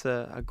makes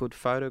a good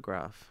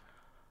photograph?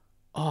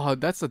 Oh,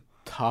 that's a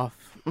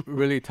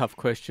really tough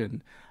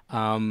question.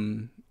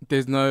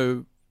 There's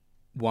no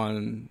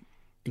one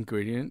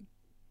ingredient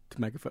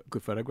to make a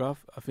good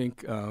photograph. I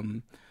think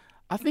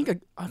I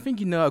think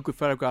you know a good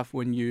photograph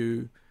when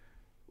you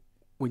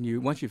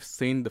once you've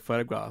seen the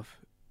photograph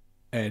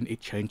and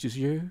it changes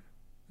you.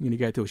 When you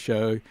go to a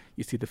show,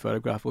 you see the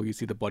photograph or you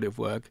see the body of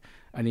work,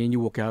 and then you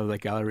walk out of the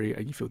gallery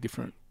and you feel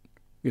different,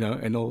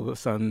 and all of a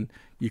sudden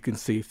you can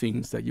see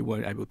things that you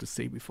weren't able to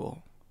see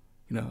before.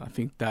 I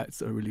think that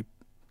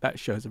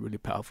shows a really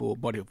powerful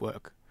body of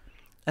work.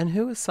 And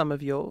who are some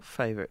of your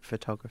favourite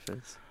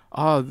photographers?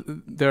 Oh,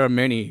 there are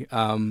many.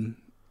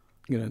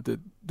 The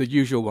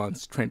usual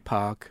ones: Trent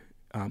Park,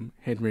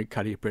 Henry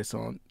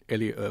Cartier-Bresson,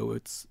 Elliot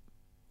Erwitz,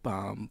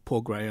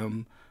 Paul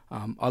Graham.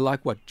 I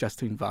like what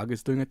Justine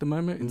Varga's doing at the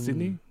moment in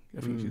Sydney.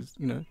 I think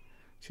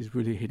she's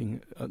really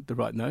hitting the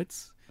right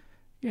notes.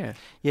 Yeah.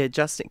 Yeah,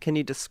 Justin. Can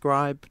you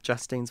describe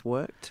Justine's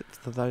work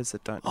for those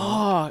that don't know?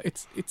 Oh,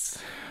 it's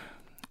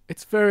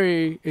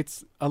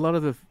a lot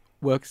of the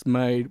work's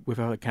made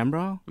without a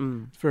camera.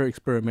 It's very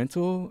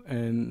experimental,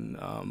 and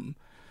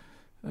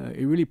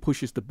it really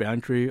pushes the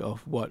boundary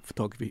of what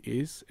photography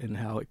is and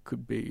how it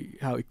could be,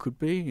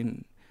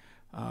 and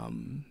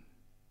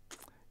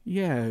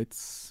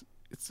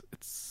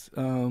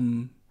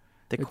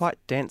they're quite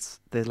dense.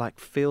 They're like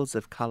fields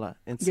of colour.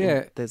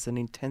 There's an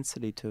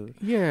intensity to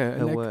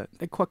her work.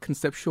 They're quite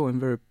conceptual and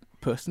very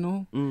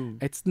personal.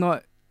 It's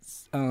not.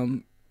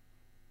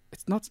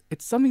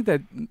 It's something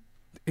that.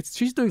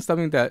 She's doing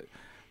something that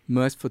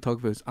most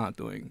photographers aren't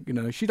doing.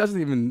 She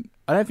doesn't even.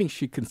 I don't think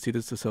she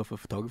considers herself a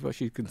photographer.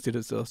 She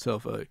considers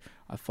herself a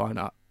fine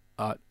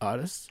art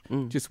artist,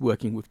 just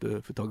working with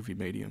the photography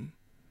medium.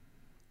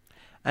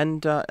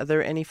 And are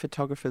there any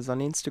photographers on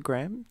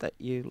Instagram that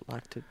you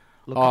like to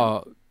look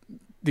at?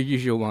 The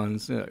usual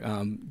ones,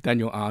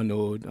 Daniel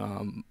Arnold,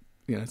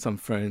 some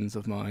friends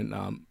of mine,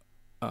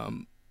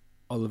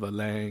 Oliver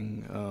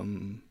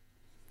Lang,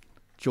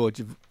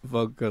 George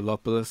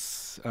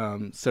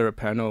Vogelopoulos, Sarah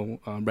Pannell,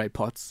 Ray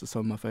Potts are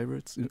some of my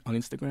favourites on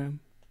Instagram.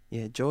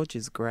 Yeah, George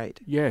is great.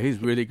 Yeah, he's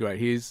really great.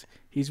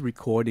 He's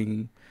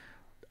recording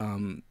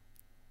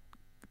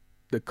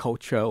the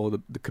culture or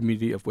the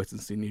community of Western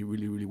Sydney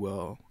really, really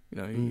well.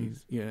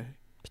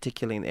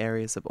 Particularly in the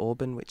areas of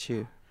Auburn,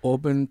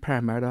 Auburn,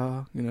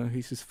 Parramatta,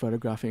 he's just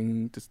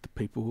photographing just the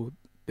people,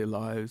 their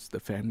lives, the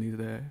family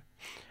there.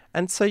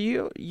 And so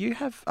you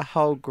have a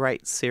whole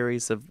great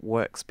series of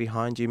works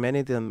behind you. Many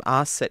of them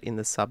are set in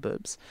the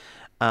suburbs,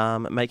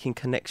 making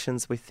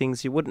connections with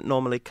things you wouldn't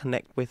normally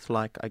connect with,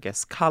 like, I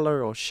guess,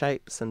 colour or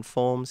shapes and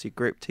forms you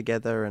group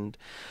together. And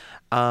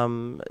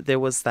there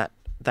was that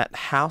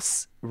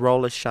house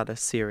roller shutter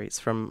series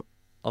from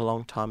a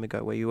long time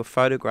ago where you were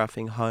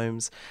photographing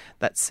homes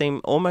that seem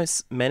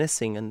almost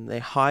menacing and they're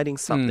hiding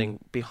something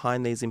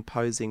behind these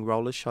imposing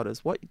roller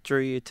shutters. What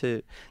drew you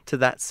to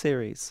that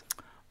series?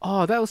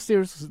 Oh, that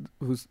series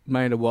was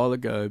made a while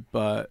ago,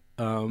 but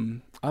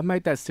I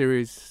made that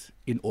series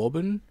in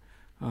Auburn,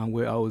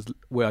 where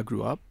I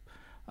grew up,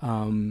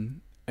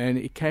 and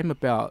it came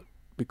about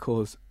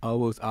because I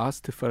was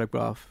asked to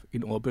photograph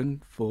in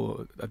Auburn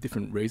for a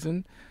different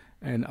reason.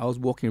 And I was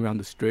walking around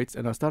the streets,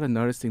 and I started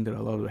noticing that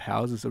a lot of the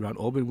houses around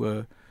Auburn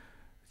were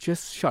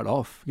just shut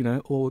off.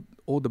 All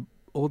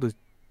the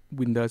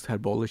windows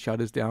had roller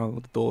shutters down,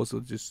 the doors were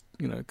just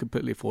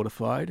completely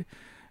fortified,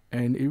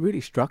 and it really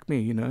struck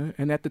me.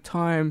 And at the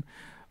time,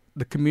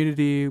 the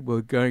community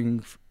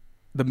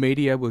the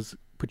media was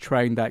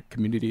portraying that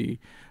community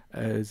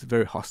as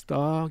very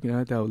hostile. They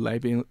were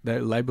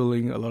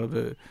labeling a lot of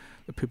the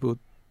people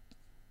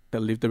that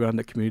lived around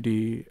the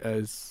community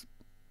as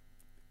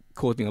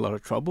causing a lot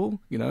of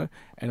trouble,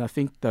 and I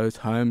think those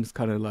homes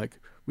kind of like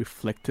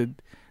reflected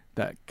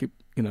that,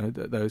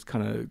 those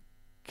kind of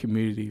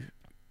community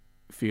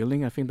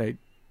feeling. I think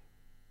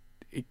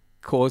it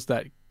caused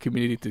that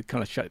community to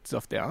kind of shut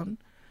itself down.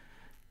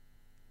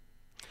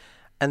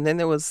 And then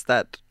there was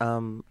that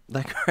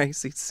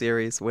crazy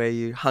series where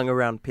you hung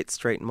around Pitt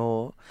Street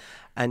Mall,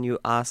 and you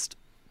asked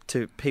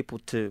people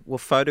to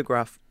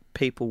photograph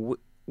people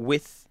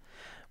with.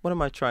 What am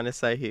I trying to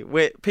say here?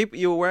 Where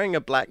you were wearing a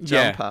black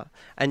jumper,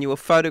 and you were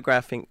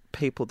photographing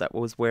people that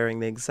was wearing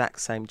the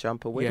exact same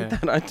jumper. Where did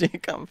that idea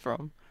come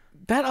from?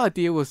 That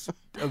idea was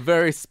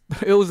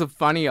it was a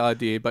funny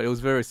idea, but it was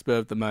very spur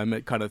of the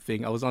moment kind of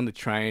thing. I was on the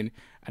train,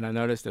 and I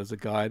noticed there was a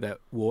guy that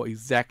wore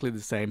exactly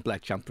the same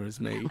black jumper as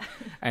me,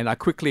 and I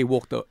quickly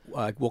walked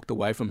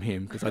away from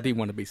him because I didn't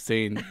want to be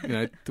seen,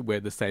 to wear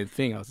the same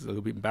thing. I was a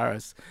little bit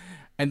embarrassed,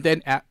 and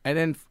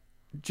then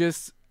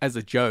just as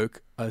a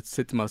joke, I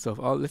said to myself,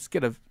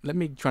 let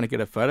me try to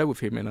get a photo with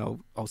him, and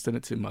I'll send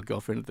it to my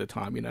girlfriend at the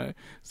time,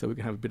 so we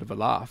can have a bit of a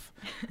laugh.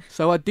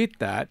 So I did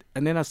that,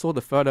 and then I saw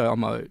the photo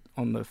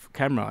on the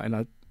camera, and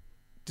I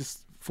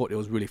just thought it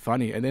was really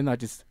funny. And then I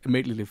just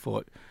immediately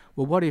thought,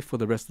 well, what if for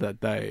the rest of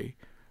that day,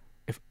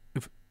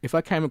 if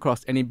I came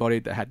across anybody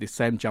that had the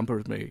same jumper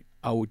as me,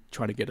 I would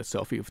try to get a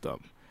selfie with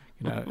them,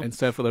 And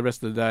so for the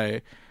rest of the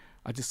day,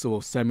 I just saw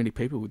so many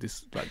people with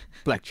this like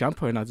black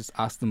jumper, and I just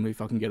asked them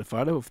if I can get a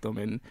photo of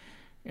them,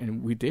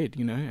 and we did,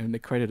 and they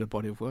created a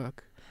body of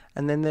work.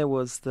 And then there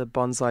was the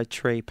Bonsai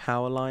Tree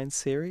Powerline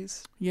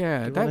series.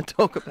 Yeah, Do you want to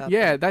talk about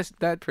yeah, that?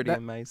 that's Pretty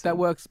amazing. That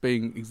work's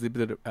being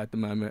exhibited at the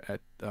moment at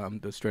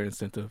the Australian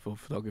Centre for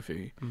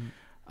Photography.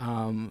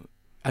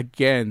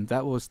 Again,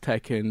 that was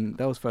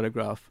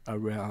photographed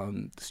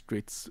around the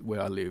streets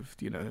where I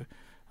lived,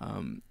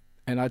 and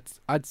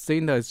I'd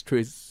seen those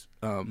trees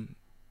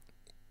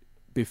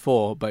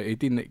before, but it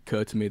didn't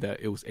occur to me that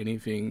it was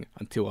anything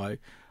until I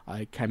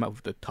came up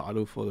with the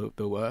title for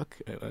the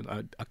work,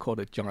 and I called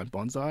it Giant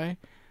Bonsai.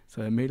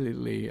 So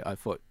immediately I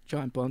thought,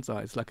 giant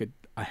bonsai is like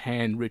a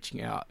hand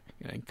reaching out,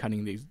 and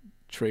cutting these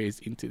trees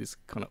into this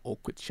kind of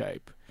awkward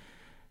shape.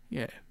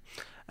 Yeah.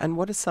 And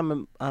what are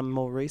some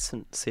more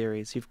recent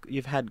series?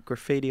 You've had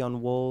graffiti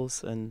on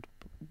walls, and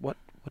what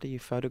are you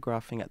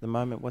photographing at the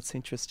moment? What's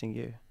interesting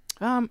you?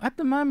 At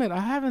the moment, I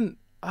haven't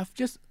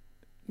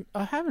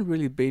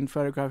really been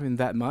photographing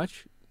that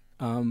much.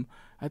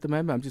 At the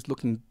moment, I'm just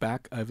looking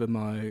back over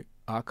my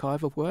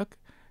archive of work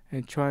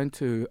and trying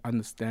to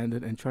understand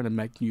it and trying to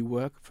make new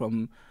work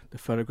from the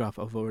photograph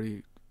I've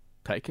already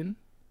taken.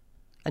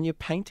 And you're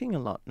painting a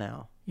lot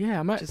now. Yeah,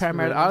 I'm at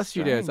Parramatta Art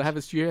Studios. I have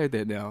a studio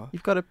there now.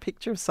 You've got a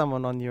picture of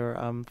someone on your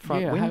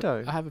front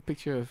window. I have a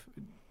picture of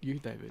you,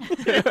 David.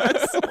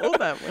 I saw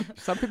that one.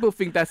 Some people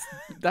think that's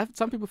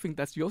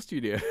your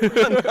studio.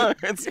 No,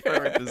 it's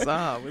very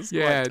bizarre.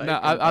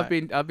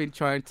 I've been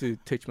trying to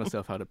teach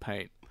myself how to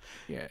paint.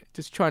 Yeah,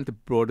 just trying to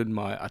broaden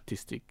my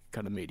artistic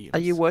kind of mediums. Are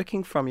you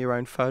working from your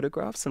own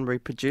photographs and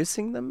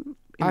reproducing them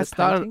in I the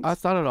paintings? I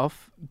started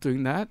off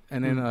doing that,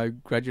 and then I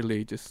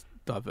gradually just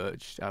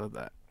diverged out of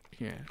that.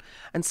 Yeah.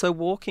 And so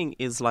walking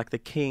is like the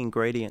key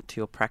ingredient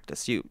to your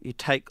practice. You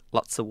take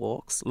lots of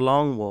walks,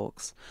 long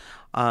walks.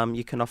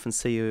 You can often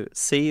see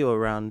you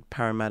around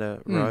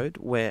Parramatta Road.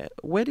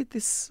 Where did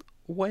this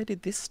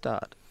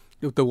start?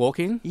 The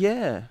walking?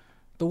 Yeah.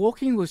 The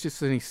walking was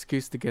just an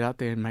excuse to get out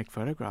there and make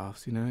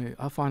photographs.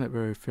 I find it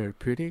very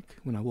therapeutic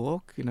when I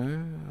walk.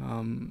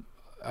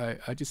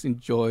 I just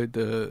enjoy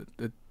the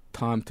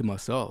time to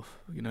myself.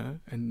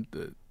 And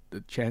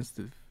the chance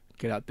to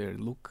get out there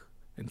and look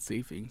and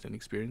see things and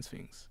experience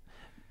things.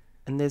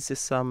 And there's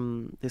this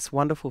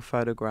wonderful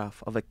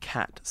photograph of a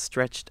cat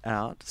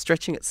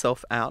stretching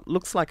itself out.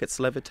 Looks like it's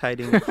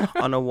levitating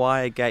on a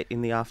wire gate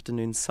in the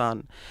afternoon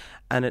sun.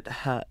 And it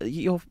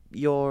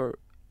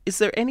is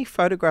there any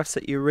photographs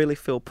that you really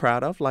feel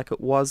proud of? Like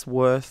it was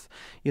worth,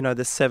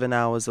 the 7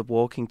 hours of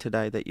walking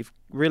today, that you've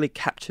really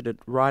captured it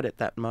right at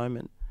that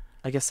moment.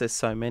 I guess there's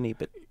so many,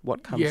 but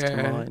what comes to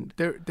mind?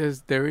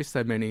 There is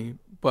so many,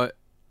 but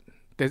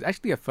there's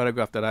actually a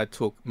photograph that I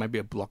took maybe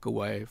a block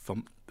away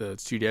from the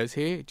studios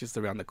here, just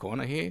around the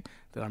corner here,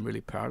 that I'm really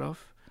proud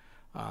of.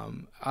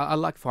 I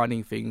like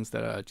finding things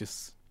that are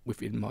just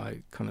within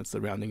my kind of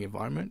surrounding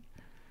environment.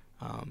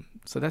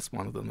 So that's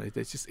one of them.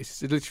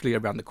 It's literally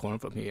around the corner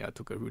from here. I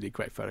took a really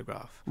great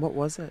photograph. What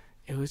was it?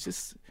 It was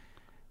just,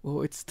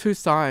 it's two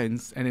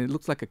signs, and it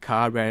looks like a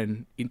car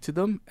ran into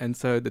them. And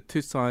so the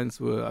two signs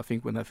were, I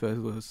think when they first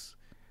was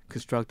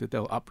constructed, they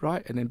were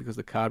upright, and then because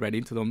the car ran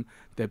into them,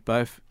 they're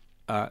both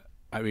are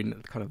in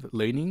kind of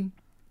leaning,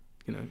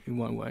 in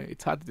one way.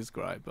 It's hard to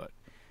describe, but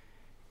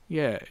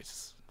yeah,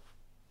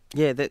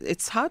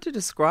 it's hard to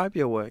describe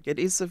your work. It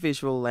is a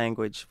visual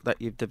language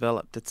that you've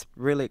developed. It's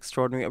really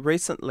extraordinary.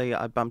 Recently,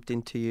 I bumped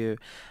into you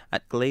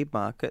at Glebe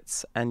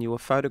Markets, and you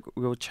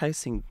were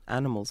chasing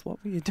animals.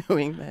 What were you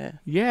doing there?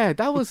 Yeah,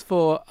 that was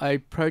for a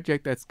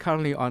project that's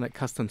currently on at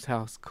Customs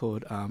House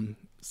called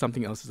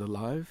Something Else Is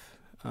Alive.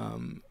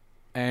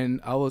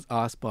 And I was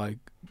asked by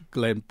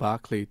Glenn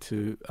Barclay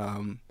to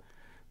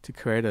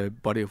create a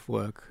body of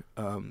work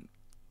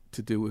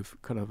to do with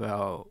kind of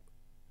our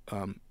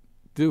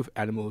do with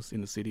animals in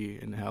the city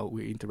and how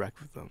we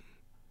interact with them.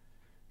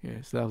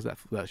 Yeah, so that was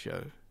that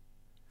show.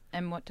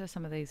 And what do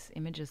some of these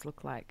images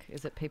look like?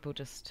 Is it people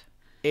just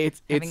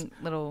it's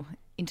little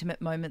intimate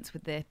moments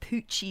with their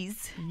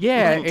poochies?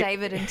 Yeah, like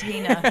David and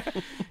Tina.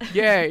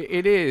 Yeah,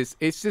 it is.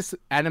 It's just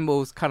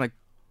animals kind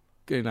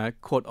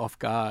of caught off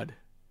guard.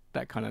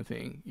 That kind of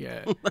thing,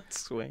 yeah.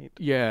 That's sweet.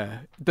 Yeah,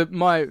 the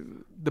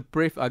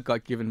brief I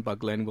got given by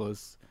Glenn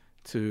was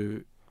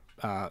to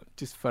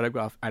just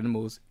photograph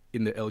animals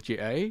in the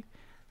LGA,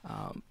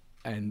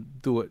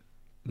 and do it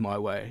my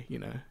way,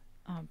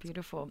 Oh,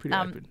 beautiful. Pretty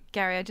open.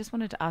 Gary, I just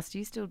wanted to ask, do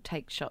you still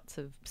take shots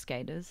of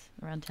skaters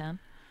around town?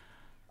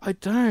 I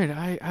don't.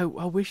 I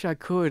wish I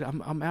could.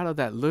 I'm out of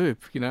that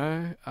loop,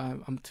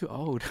 I'm too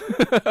old.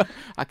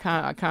 I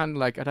can't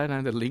I don't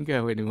know the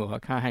lingo anymore. I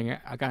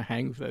can't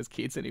hang with those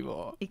kids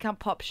anymore. You can't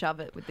pop shove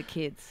it with the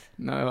kids.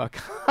 No, I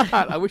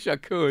can't. I wish I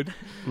could.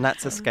 And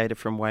that's a skater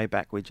from way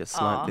back we just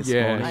learnt this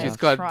morning. She's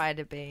got try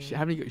to be.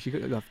 She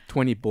got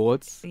 20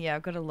 boards. Yeah,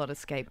 I've got a lot of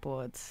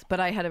skateboards. But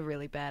I had a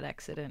really bad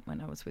accident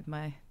when I was with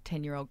my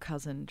 10-year-old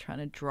cousin trying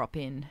to drop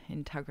in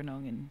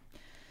Tuggeranong and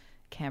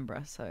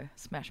Canberra, so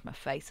smashed my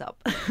face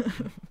up.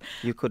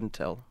 You couldn't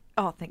tell.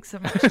 Oh, thanks so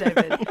much,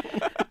 David.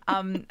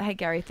 Hey,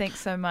 Gary, thanks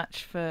so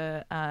much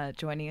for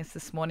joining us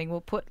this morning.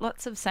 We'll put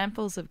lots of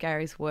samples of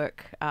Gary's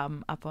work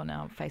up on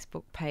our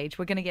Facebook page.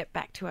 We're going to get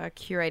back to our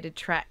curated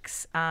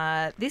tracks.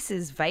 This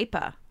is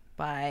Vapor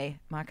by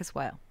Marcus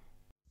Whale.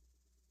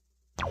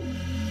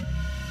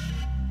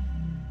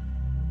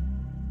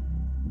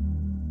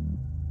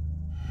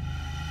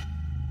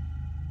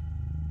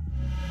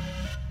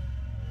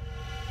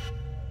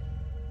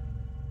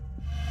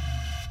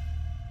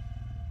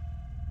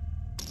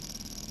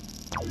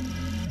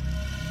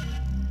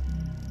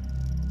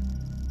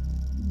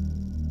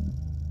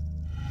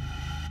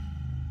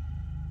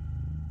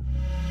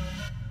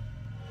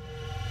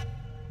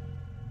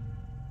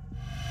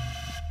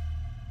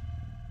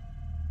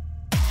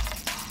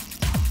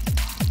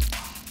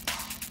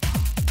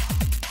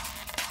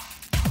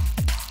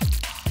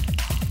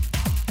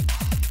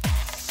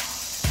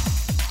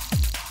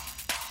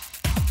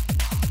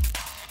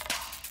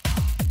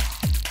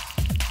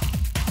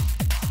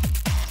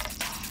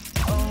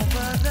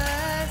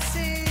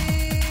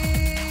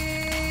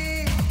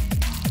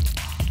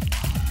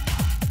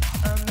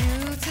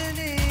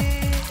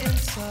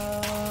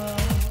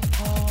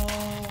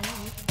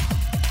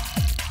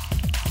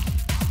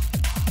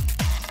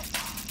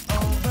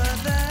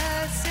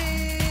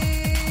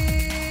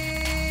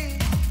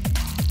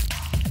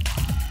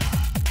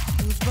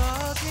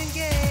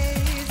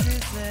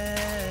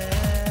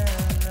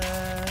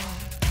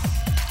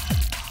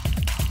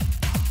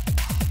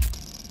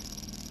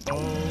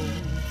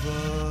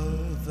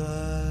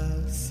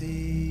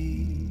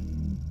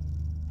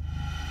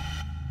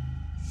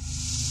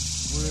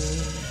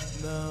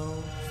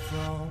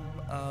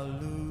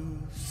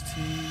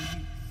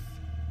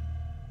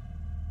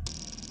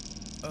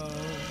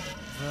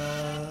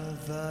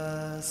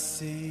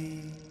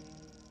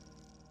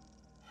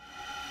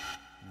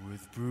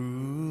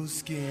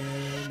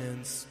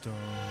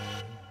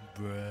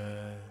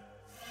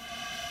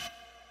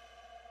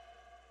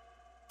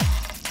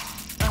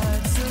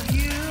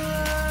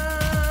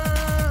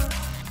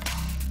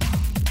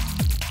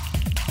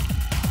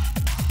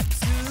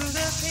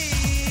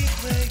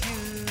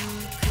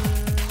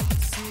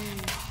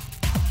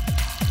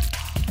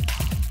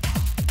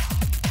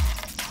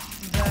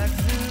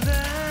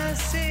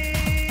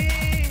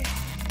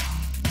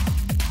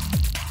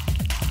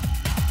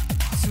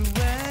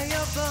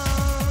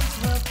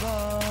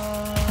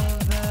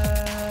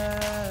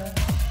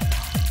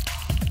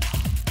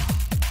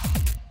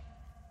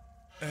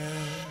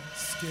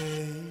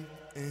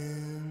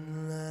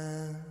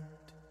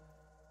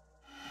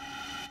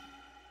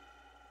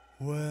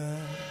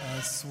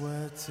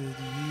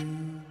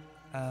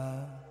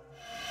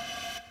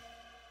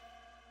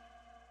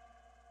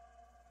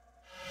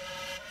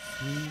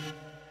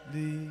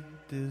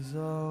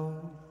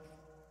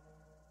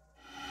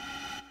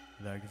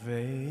 Like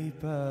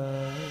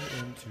vapor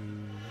into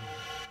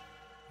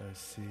a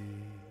sea.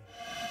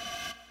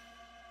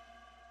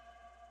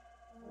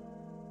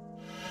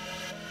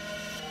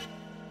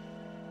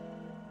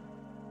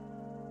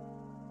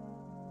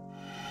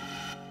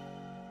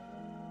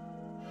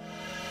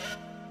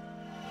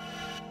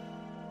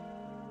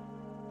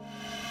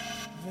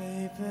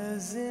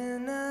 Vapors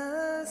in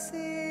a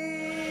sea.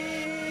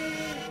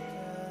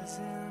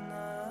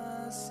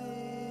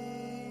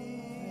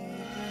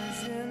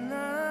 Vapors in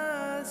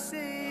a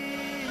sea.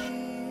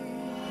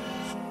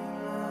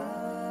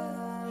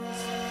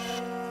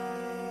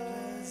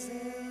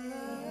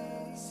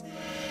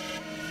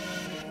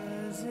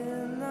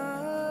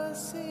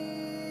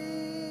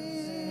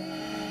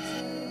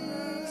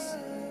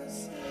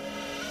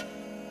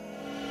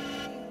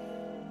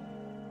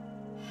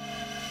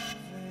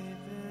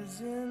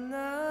 Vapors in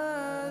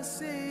a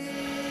sea.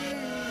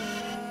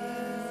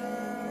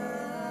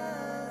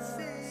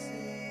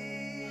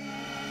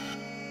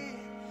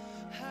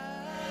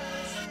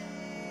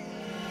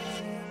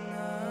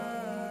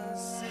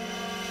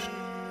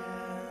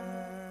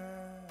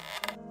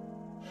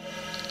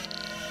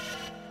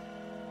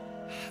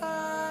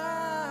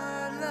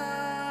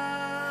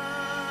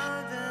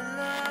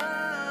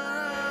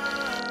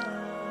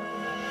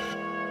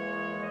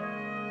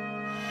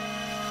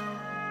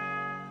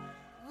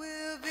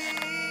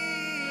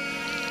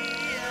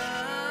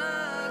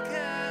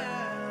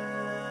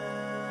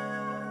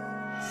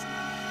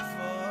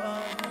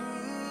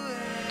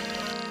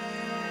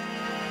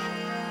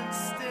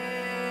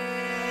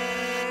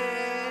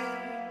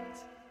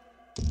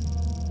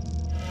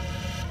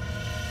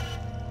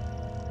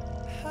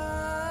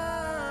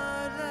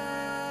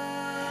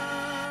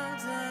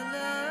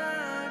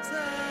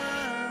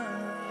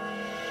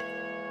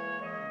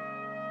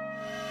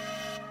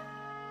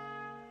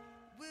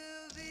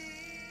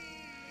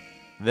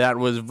 That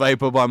was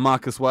Vapor by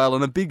Marcus Whale,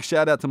 and a big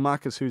shout out to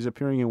Marcus, who's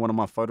appearing in one of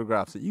my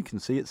photographs that you can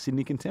see at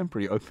Sydney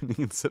Contemporary, opening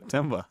in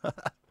September.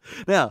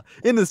 Now,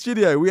 in the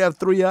studio, we have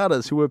three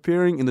artists who are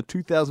appearing in the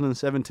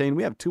 2017,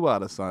 we have two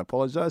artists, I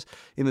apologise,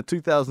 in the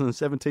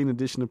 2017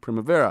 edition of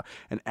Primavera,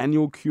 an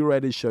annual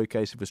curated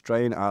showcase of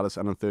Australian artists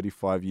under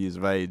 35 years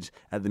of age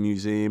at the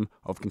Museum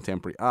of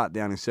Contemporary Art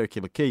down in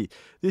Circular Quay.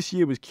 This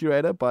year was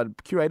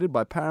curated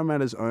by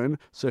Parramatta's own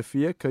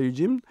Sophia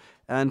Koyujim,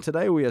 and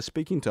today we are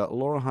speaking to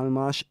Laura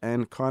Hamash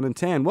and Kynan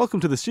Tan. Welcome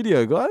to the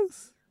studio,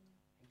 guys.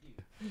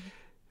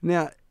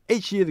 Now,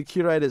 Each year, the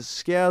curators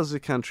scours the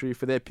country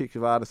for their pick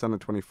of artists under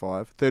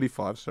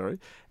 35, sorry.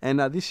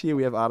 And this year,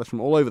 we have artists from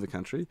all over the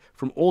country,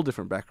 from all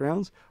different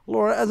backgrounds.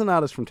 Laura, as an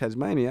artist from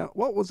Tasmania,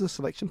 what was the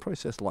selection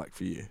process like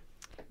for you?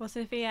 Well,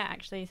 Sophia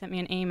actually sent me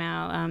an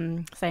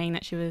email saying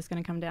that she was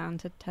going to come down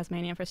to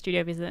Tasmania for a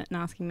studio visit and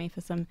asking me for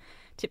some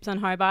tips on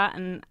Hobart.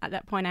 And at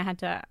that point, I had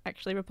to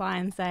actually reply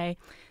and say,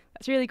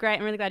 that's really great.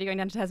 I'm really glad you're going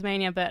down to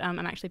Tasmania, but I'm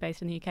actually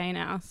based in the UK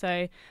now.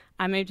 So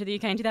I moved to the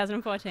UK in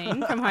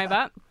 2014 from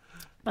Hobart.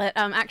 But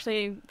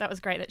actually, that was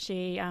great that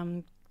she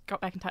got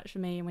back in touch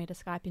with me and we had a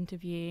Skype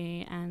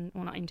interview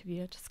not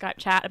interview, just Skype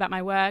chat about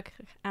my work.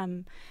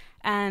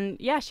 And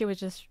yeah, she was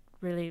just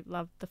really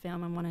loved the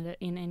film and wanted it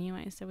in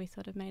anyway, so we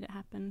sort of made it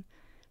happen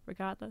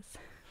regardless.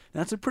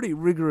 Now, it's a pretty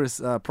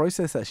rigorous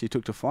process that she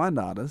took to find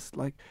artists.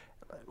 Like,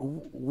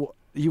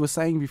 you were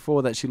saying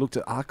before that she looked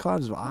at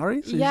archives of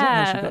ARI, so is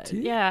that how she got to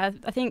you? Yeah,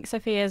 I think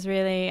Sophia's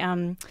really,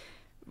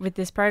 with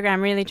this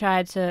program, really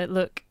tried to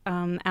look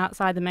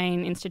outside the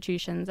main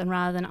institutions, and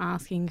rather than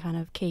asking kind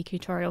of key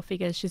curatorial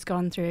figures, she's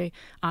gone through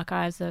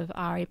archives of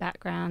ARI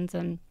backgrounds,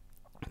 and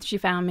she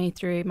found me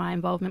through my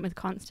involvement with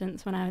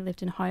Constance when I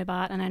lived in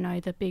Hobart, and I know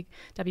the big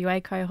WA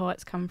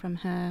cohorts come from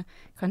her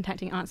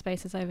contacting art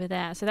spaces over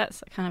there. So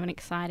that's kind of an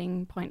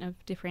exciting point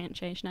of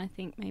differentiation, I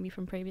think, maybe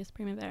from previous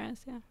Primaveras,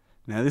 yeah.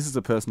 Now, this is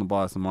a personal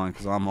bias of mine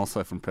because I'm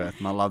also from Perth,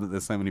 and I love that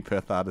there's so many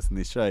Perth artists in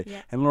this show.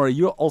 Yeah. And Laura,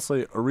 you're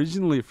also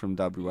originally from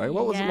WA.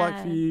 What was it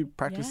like for you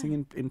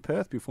practicing in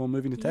Perth before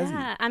moving to Tassie?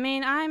 Yeah, I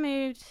mean,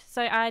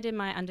 I did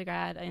my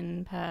undergrad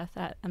in Perth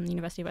at the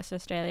University of Western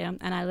Australia,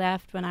 and I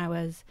left when I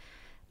was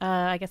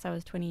I guess I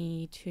was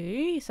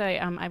 22, so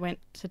I went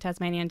to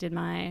Tasmania and did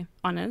my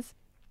honours.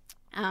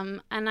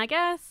 And I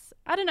guess,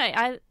 I don't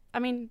know, I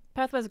mean,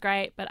 Perth was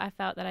great, but I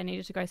felt that I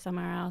needed to go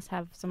somewhere else,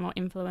 have some more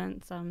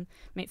influence,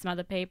 meet some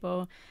other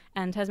people.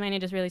 And Tasmania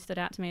just really stood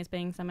out to me as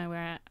being somewhere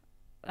where,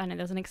 I know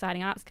there was an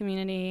exciting arts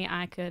community,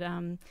 I could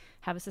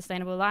have a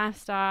sustainable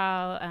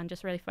lifestyle and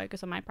just really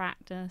focus on my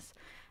practice.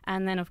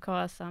 And then, of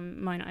course,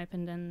 Mona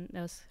opened and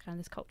there was kind of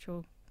this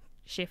cultural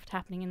shift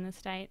happening in the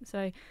state.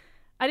 So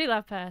I do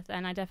love Perth,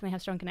 and I definitely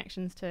have strong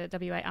connections to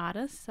WA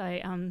artists. So,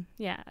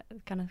 yeah, I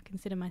kind of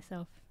consider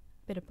myself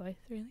a bit of both,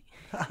 really.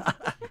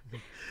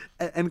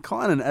 And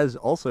Kynan, as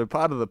also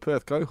part of the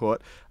Perth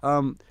cohort,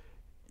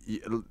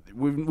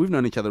 we've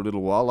known each other a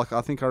little while. Like,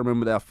 I think I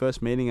remember our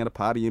first meeting at a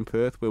party in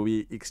Perth where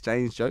we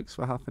exchanged jokes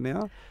for half an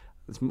hour.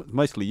 It's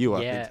mostly you, I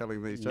think,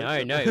 telling these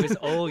jokes. No, it was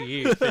all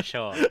you, for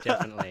sure,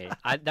 definitely.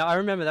 I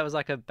remember that was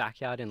like a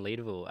backyard in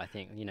Leederville, I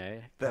think,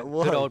 That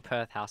was. Good old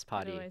Perth house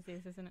party. It always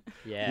is, isn't it?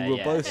 Yeah, We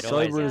were both it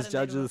sober always as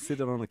judges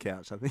sitting on a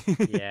couch, I think.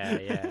 is.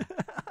 Yeah.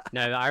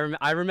 No,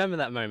 I remember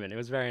that moment. It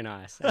was very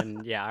nice.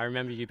 And yeah, I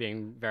remember you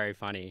being very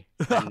funny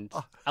and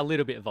a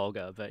little bit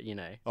vulgar, but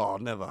Oh,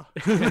 never.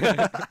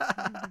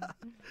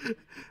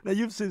 Now,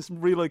 you've since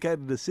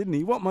relocated to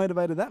Sydney. What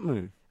motivated that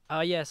move?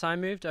 So I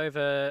moved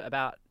over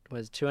about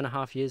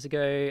 2.5 years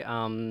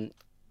ago,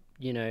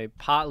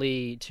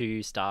 partly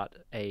to start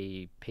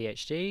a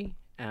PhD,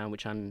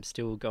 which I'm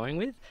still going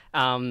with,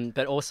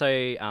 but also,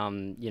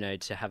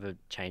 to have a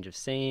change of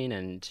scene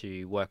and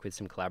to work with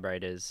some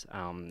collaborators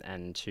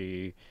and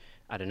to,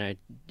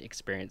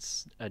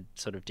 experience a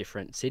sort of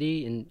different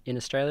city in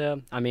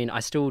Australia. I mean, I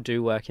still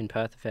do work in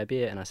Perth a fair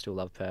bit, and I still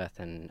love Perth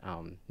and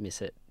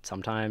miss it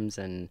sometimes,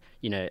 and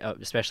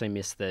especially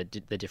miss the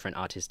different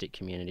artistic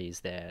communities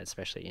there,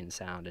 especially in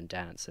sound and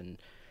dance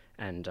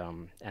and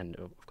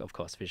of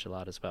course visual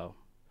art as well.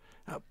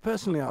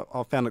 Personally,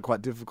 I found it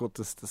quite difficult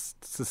to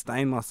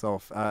sustain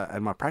myself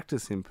and my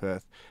practice in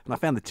Perth, and I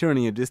found the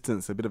tyranny of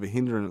distance a bit of a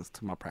hindrance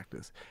to my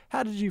practice.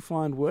 How did you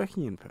find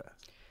working in Perth?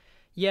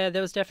 Yeah,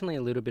 there was definitely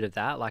a little bit of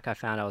that. Like, I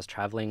found I was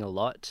travelling a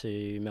lot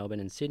to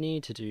Melbourne and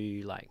Sydney to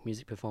do like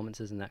music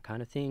performances and that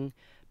kind of thing.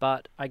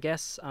 But I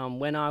guess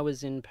when I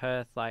was in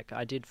Perth, like,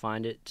 I did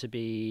find it to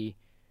be,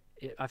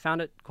 I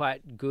found it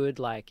quite good,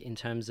 like in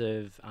terms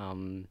of, I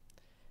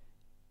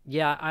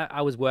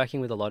was working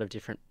with a lot of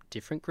different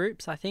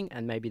groups, I think,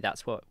 and maybe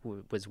that's what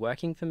was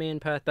working for me in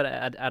Perth. But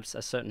at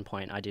a certain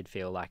point, I did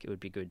feel like it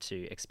would be good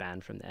to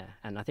expand from there,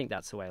 and I think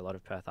that's the way a lot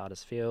of Perth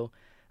artists feel,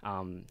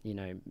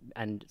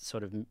 and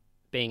sort of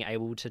being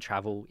able to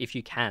travel, if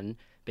you can,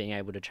 being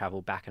able to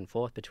travel back and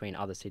forth between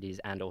other cities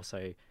and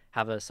also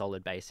have a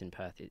solid base in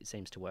Perth. It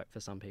seems to work for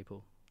some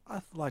people.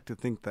 I like to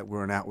think that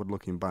we're an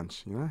outward-looking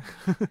bunch,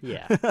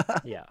 Yeah.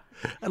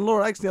 And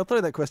Laura, actually, I'll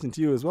throw that question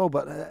to you as well,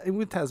 but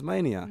with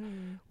Tasmania,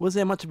 was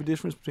there much of a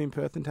difference between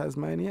Perth and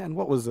Tasmania? And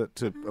what was it,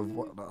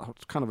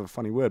 it's kind of a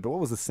funny word, but what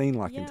was the scene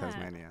like in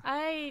Tasmania?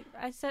 I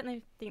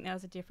certainly think there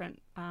was a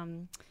different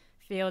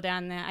feel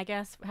down there. I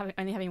guess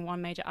only having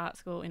one major art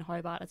school in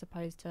Hobart as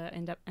opposed to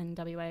in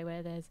WA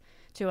where there's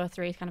 2 or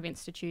 3 kind of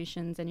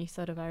institutions and you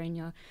sort of are in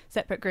your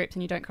separate groups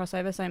and you don't cross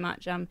over so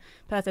much.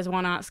 Perth, there's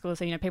one art school,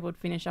 so people would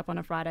finish up on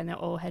a Friday and they'll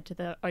all head to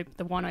the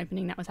one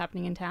opening that was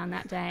happening in town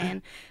that day.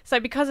 And so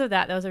because of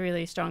that, there was a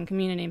really strong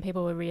community and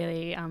people were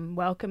really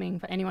welcoming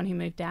for anyone who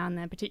moved down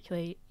there,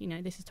 particularly,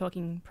 this is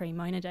talking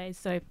pre-Mona days.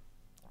 So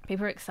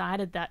people were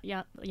excited that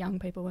young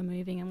people were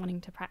moving and wanting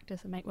to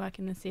practice and make work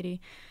in the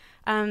city.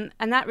 And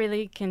that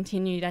really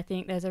continued. I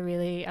think there's a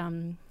really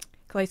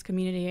close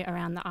community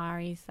around the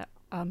ARIs that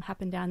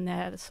happen down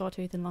there. The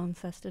Sawtooth in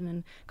Launceston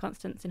and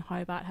Constance in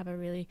Hobart have a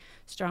really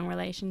strong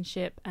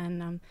relationship,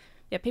 and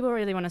people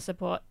really want to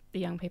support the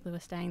young people who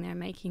are staying there and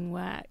making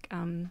work.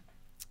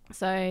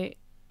 So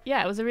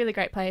it was a really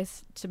great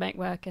place to make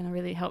work, and it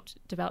really helped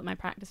develop my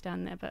practice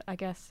down there. But I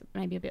guess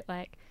maybe a bit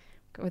like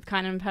with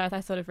Kynan and Perth, I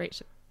sort of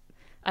reached,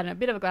 a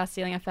bit of a glass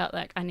ceiling. I felt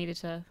like I needed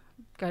to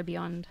go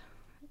beyond.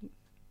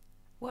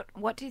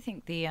 What do you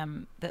think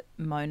that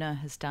Mona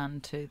has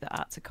done to the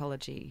arts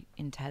ecology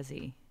in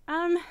Tassie?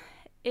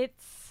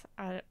 It's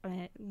I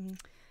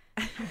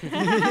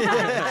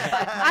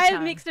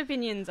have mixed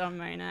opinions on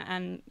Mona,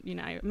 and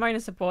Mona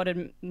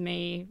supported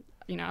me.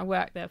 I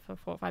worked there for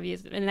 4 or 5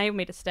 years. It enabled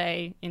me to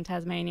stay in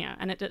Tasmania,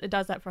 and it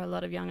does that for a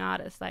lot of young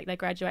artists. Like, they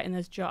graduate and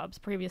there's jobs.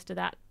 Previous to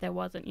that, there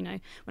wasn't.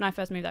 When I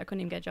first moved there, I couldn't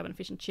even get a job in a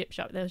fish and chip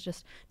shop. There was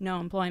just no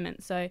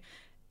employment. So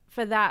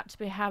for that, to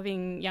be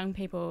having young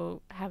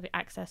people have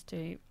access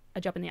to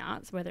a job in the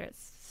arts, whether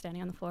it's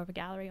standing on the floor of a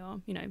gallery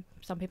or,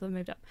 some people have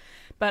moved up.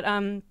 But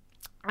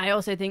I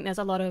also think there's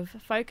a lot of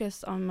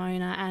focus on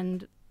Mona,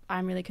 and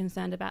I'm really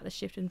concerned about the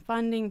shift in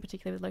funding,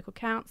 particularly with local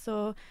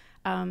council.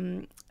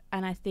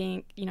 And I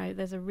think,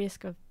 there's a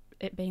risk of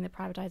it being the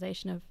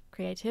privatisation of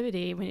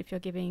creativity if you're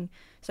giving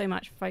so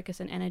much focus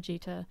and energy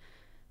to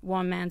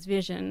one man's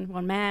vision.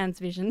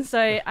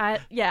 So I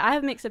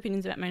have mixed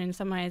opinions about Mona. In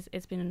some ways,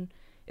 it's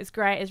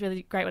great. It's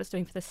really great what it's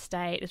doing for the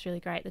state. It's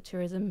really great, the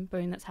tourism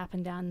boom that's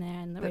happened down there,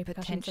 and the but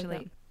repercussions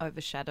potentially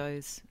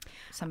overshadows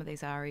some of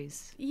these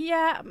ARIs.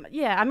 Yeah.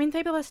 I mean,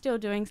 people are still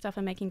doing stuff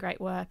and making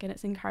great work, and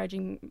it's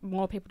encouraging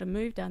more people to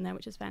move down there,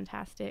 which is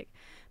fantastic.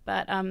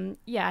 But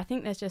I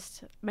think there's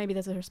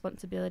a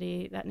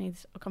responsibility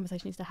a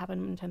conversation needs to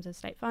happen in terms of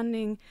state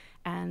funding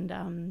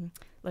and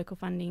local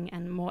funding,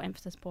 and more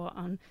emphasis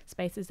on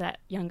spaces that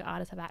younger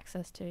artists have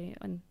access to,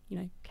 and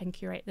can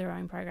curate their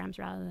own programs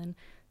rather than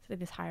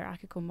this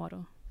hierarchical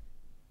model.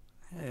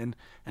 And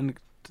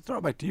to throw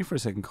it back to you for a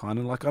second,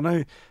 Kynan, I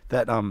know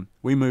that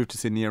we moved to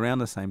Sydney around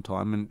the same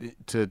time and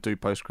to do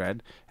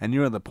postgrad, and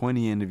you're at the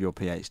pointy end of your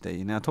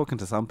PhD. Now, talking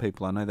to some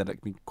people, I know that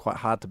it can be quite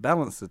hard to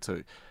balance the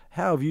two.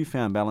 How have you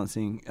found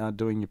balancing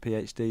doing your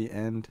PhD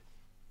and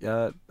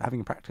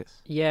having a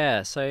practice?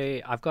 Yeah, so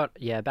I've got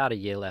about a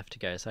year left to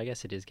go, so I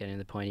guess it is getting to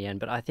the pointy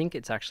end, but I think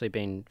it's actually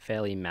been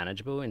fairly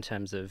manageable in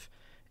terms of,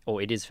 or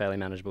it is fairly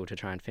manageable to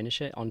try and finish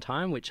it on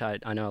time, which I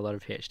know a lot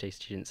of PhD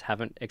students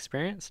haven't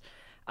experienced.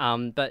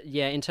 But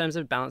in terms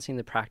of balancing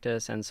the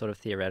practice and sort of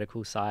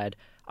theoretical side,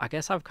 I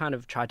guess I've kind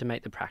of tried to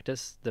make the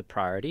practice the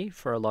priority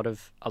for a lot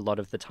of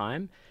the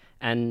time.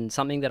 And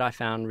something that I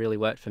found really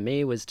worked for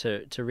me was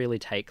to really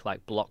take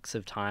blocks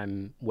of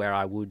time where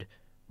I would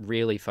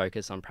really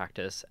focus on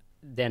practice.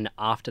 Then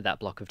after that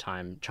block of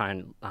time, try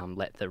and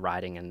let the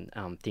writing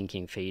and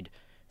thinking feed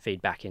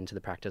back into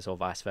the practice, or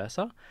vice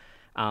versa.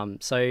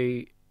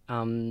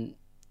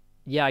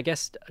 I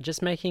guess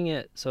just making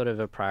it sort of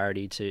a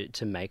priority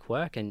to make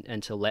work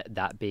and to let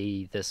that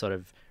be the sort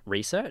of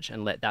research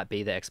and let that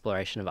be the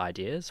exploration of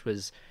ideas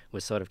was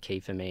sort of key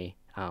for me.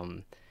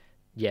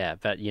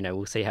 But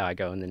we'll see how I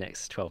go in the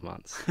next 12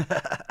 months.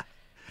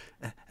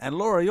 And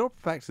Laura, your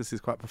practice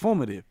is quite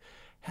performative.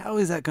 How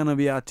is that going to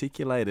be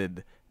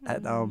articulated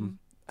at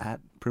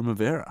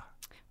Primavera?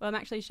 Well, I'm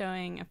actually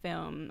showing a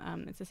film.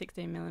 It's a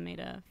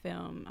 16mm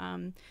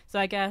film. So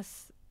I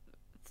guess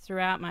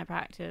throughout my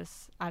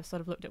practice, I've sort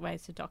of looked at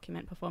ways to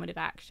document performative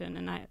action,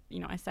 and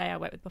I say I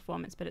work with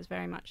performance, but it's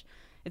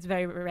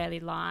very rarely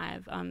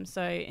live.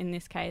 So in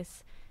this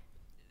case,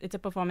 it's a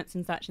performance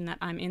in such in that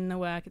I'm in the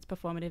work. It's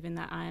performative in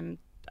that I'm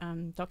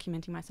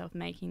documenting myself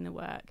making the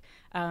work.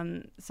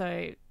 I'm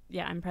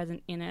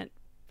present in it,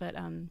 but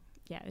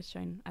it's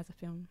shown as a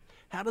film.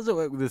 How does it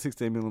work with a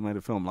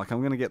 16mm film? I'm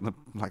going to get in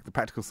the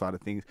practical side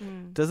of things.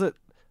 Does it?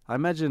 I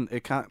imagine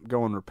it can't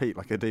go on repeat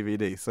like a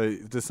DVD. So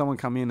does someone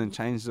come in and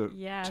change the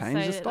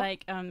stuff?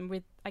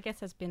 I guess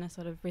there's been a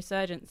sort of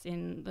resurgence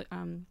in the,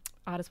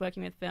 artists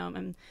working with film,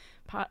 and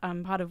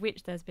part of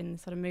which there's been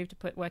sort of move to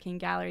put working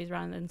galleries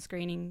rather than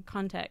screening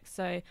context.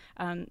 So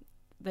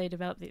they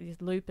developed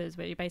these loopers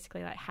where you're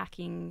basically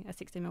hacking a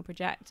 16mm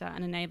projector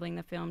and enabling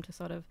the film to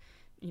sort of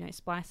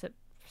splice it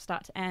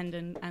start to end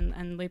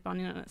and loop on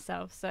in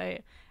itself. So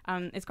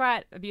it's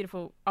quite a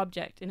beautiful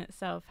object in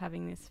itself,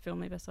 having this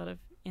film looper sort of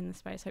in the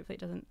space. Hopefully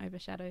it doesn't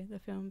overshadow the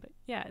film, but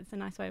it's a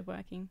nice way of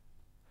working.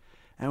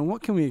 And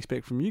what can we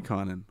expect from you,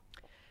 Kynan?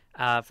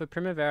 For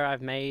Primavera,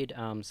 I've made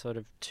sort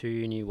of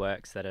 2 new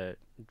works that are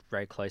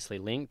very closely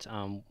linked.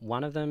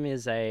 One of them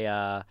is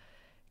a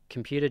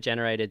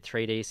computer-generated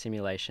 3D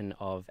simulation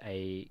of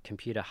a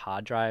computer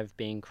hard drive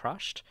being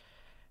crushed.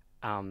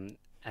 And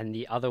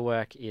the other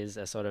work is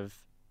a sort of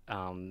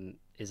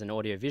is an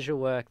audiovisual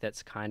work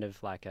that's kind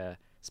of like a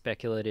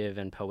speculative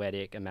and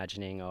poetic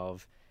imagining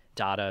of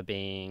data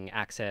being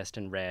accessed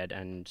and read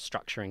and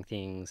structuring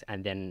things,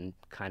 and then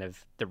kind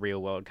of the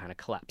real world kind of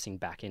collapsing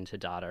back into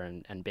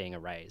data and being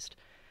erased.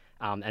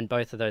 And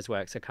both of those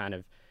works are kind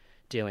of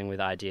dealing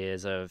with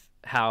ideas of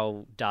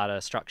how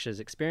data structures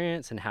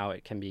experience and how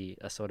it can be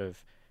a sort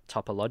of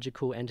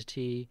topological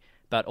entity,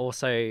 but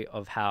also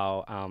of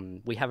how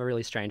we have a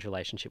really strange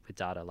relationship with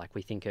data. Like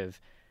we think of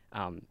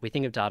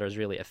data as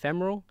really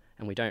ephemeral,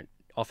 and we don't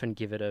often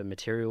give it a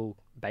material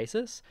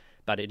basis,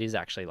 but it is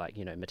actually like,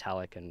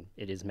 metallic, and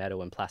it is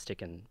metal and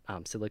plastic and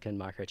silicon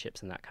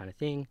microchips and that kind of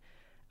thing.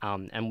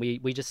 And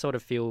we just sort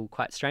of feel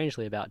quite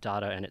strangely about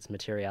data and its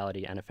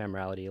materiality and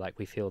ephemerality. Like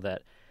we feel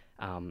that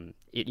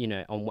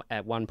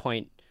at one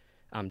point,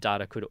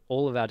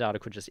 all of our data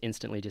could just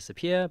instantly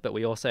disappear, but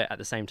we also at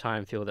the same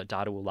time feel that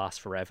data will last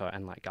forever,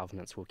 and like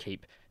governments will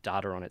keep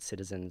data on its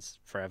citizens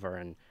forever,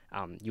 and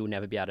you'll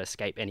never be able to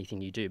escape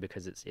anything you do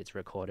because it's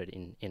recorded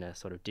in a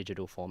sort of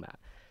digital format.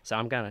 So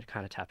I'm kind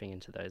of tapping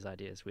into those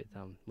ideas with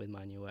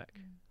my new work.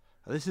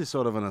 This is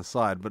sort of an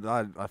aside, but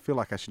I feel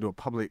like I should do a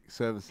public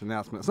service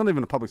announcement. It's not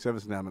even a public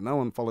service announcement. No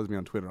one follows me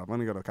on Twitter. I've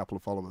only got a couple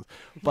of followers.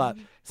 But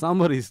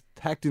somebody's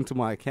hacked into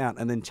my account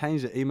and then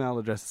changed the email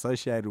address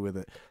associated with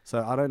it.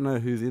 So I don't know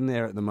who's in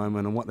there at the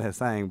moment and what they're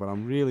saying, but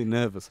I'm really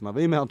nervous. And I've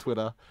emailed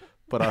Twitter,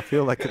 but I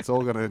feel like shit's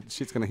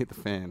gonna hit the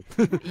fan.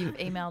 You've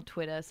emailed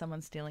Twitter,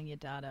 someone's stealing your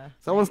data.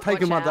 Someone's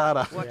taking my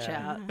data. Watch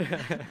out.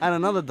 And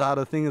another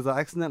data thing is I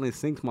accidentally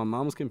synced my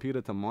mum's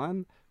computer to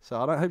mine,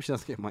 so I hope she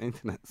doesn't get my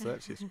internet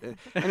search history.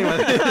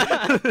 Anyway,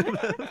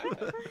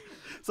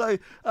 so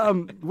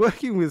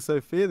working with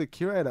Sophia, the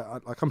curator,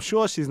 I'm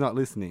sure she's not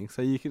listening,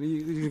 so you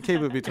can keep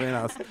it between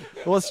us.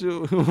 What's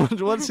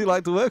she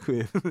like to work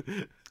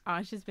with?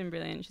 Oh, she's been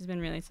brilliant. She's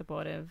been really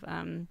supportive.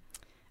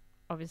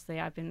 Obviously,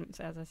 as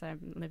I say,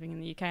 I'm living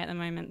in the UK at the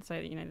moment, so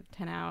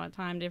 10-hour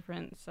time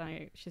difference. So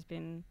she's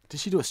been.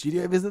 Did she do a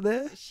studio visit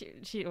there?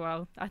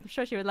 Well, I'm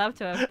sure she would love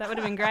to. That would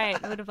have been great.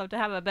 I would have loved to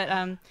have her.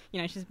 But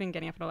she's been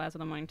getting up at all hours of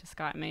the morning to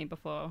Skype me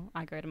before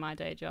I go to my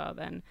day job.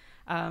 And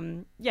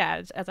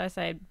as I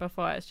said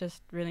before, it's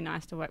just really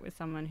nice to work with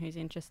someone who's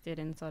interested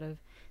in sort of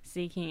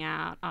seeking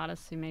out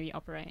artists who maybe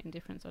operate in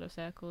different sort of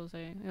circles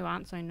or who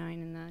aren't so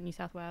known in the New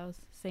South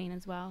Wales scene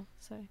as well.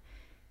 So.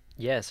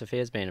 Yeah,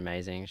 Sophia's been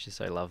amazing. She's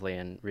so lovely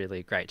and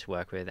really great to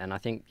work with. And I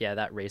think,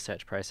 that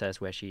research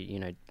process where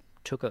she,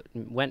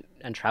 went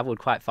and travelled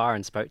quite far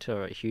and spoke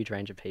to a huge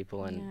range of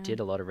people and did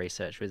a lot of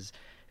research is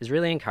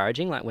really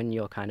encouraging. Like when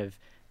you're kind of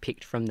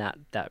picked from that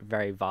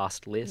very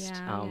vast list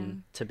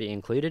to be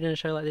included in a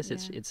show like this,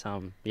 it's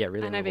really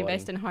rewarding. I know, being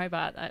based in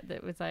Hobart,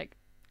 it was like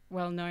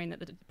well known that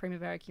the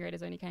Primavera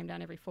curators only came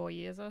down every 4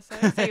 years or so.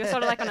 So you're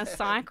sort of like on a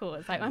cycle.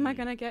 It's like, am I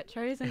going to get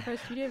chosen for a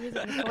studio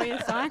visit in a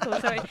 4-year cycle?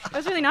 So it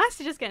was really nice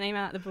to just get an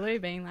email out the blue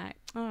being like,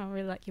 oh, I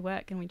really like your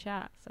work, can we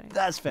chat? So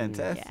that's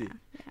fantastic.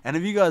 Yeah. And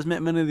have you guys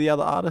met many of the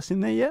other artists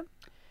in there yet?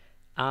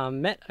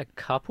 Met a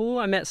couple.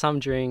 I met some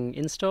during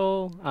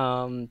install.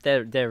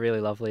 They're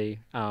really lovely.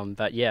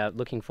 But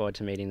looking forward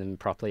to meeting them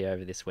properly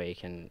over this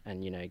week and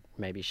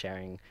maybe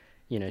sharing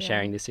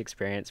this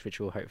experience, which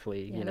will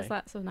hopefully, there's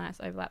lots of nice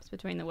overlaps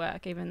between the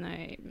work, even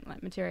though,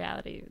 like,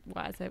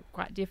 materiality-wise, they're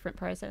quite different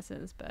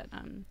processes. But,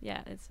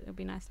 it'll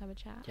be nice to have a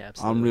chat. Yeah,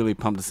 absolutely. I'm really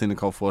pumped to see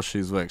Nicole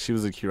Forshu's work. She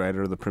was a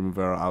curator of the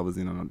Primavera I was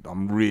in, and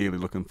I'm really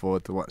looking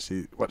forward to what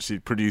she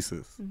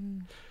produces. Mm-hmm.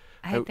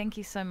 Hey, thank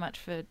you so much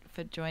for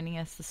joining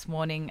us this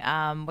morning.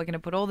 We're going to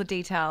put all the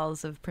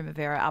details of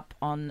Primavera up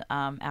on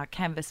our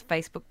Canvas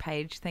Facebook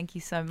page. Thank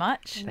you so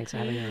much. Thanks for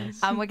having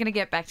us. We're going to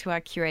get back to our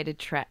curated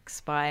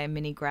tracks by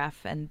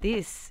Minigraph, and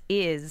this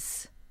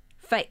is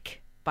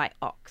Fake by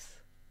Ox.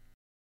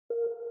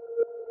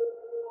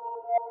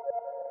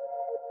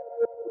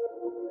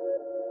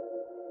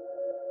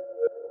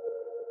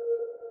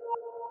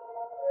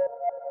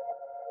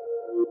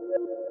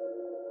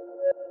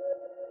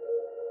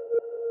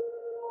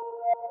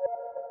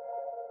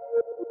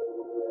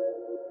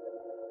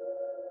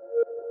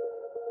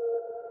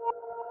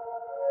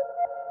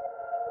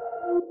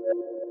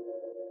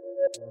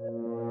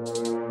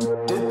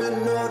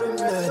 Dipping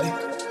automatic,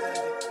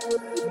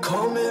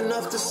 coming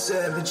off the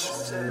savage.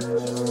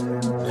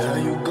 Now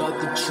you got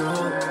the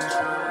trunk,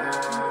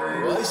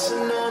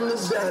 icing on the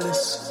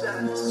balance.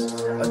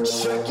 I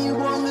check you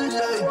on the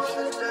lake,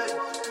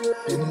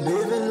 been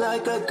living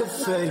like I could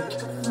fake.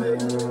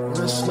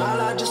 When I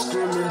smile, I just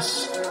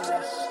grimace.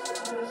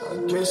 I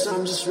guess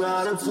I'm just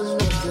riding for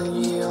nothing.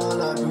 Yeah,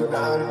 all I be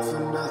riding for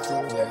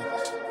nothing.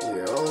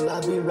 Yeah, all I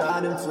be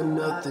riding for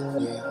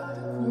nothing. Yeah.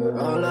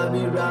 All I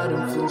be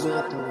riding for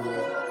nothing,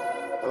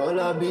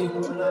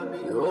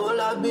 yeah. All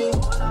I be,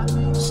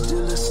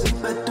 still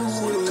asleep at the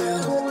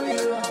wheel.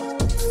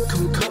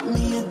 Come cut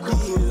me a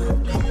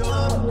deal.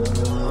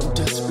 I'm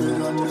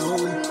desperate, I know.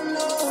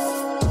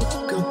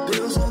 Got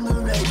bills on the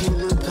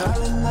regular,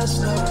 piling my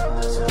snow.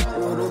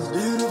 What a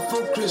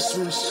beautiful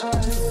Christmas.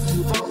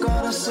 Fuck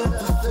all the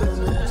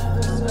self-fulfillment.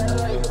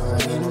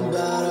 I ain't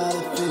about how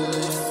I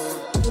feel.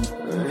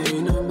 I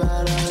ain't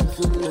about how I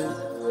feel.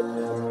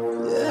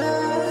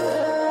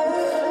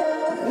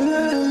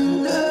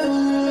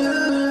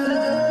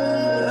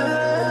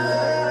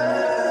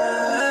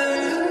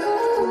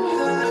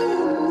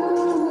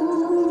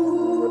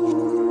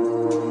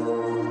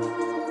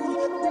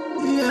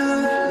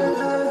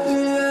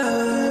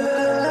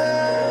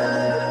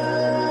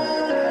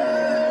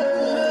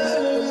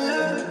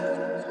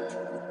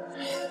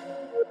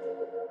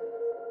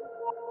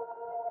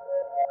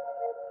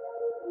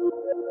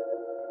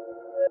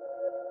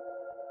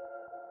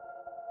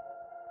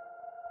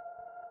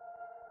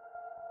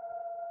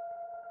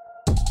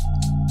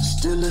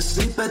 still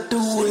asleep at the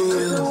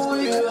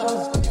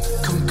wheel.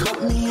 Come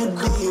cut me a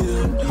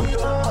deal.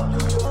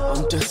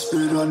 I'm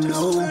desperate, I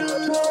know.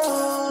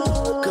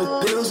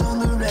 Got bills on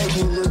the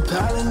regular,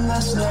 piling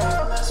last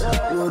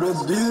night. What a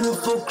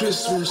beautiful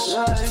Christmas.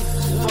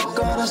 Fuck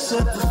all I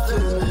said for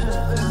feeling.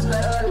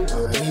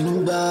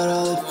 Ain't about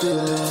how I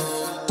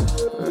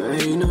feel.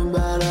 Ain't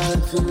about how I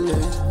feel.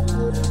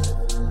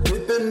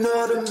 Whipping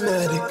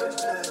automatic.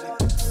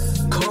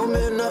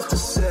 Coming off the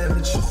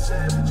Savage.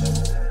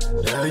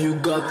 Now you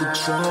got the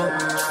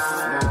trunk.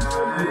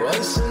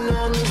 Racing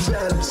on the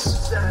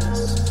Dallas.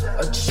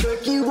 I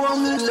check you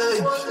on the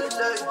lake.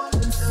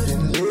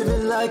 Been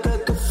living like I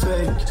could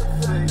fake.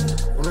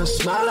 When I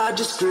smile, I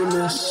just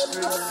grimace.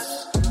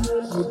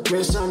 I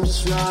guess I'm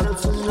just riding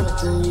for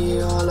nothing.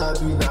 Yeah, all I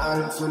be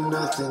riding for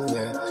nothing.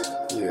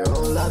 Yeah,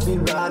 all I be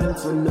riding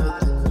for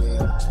nothing.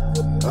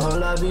 Yeah,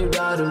 all I be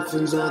riding for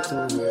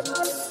nothing. Yeah,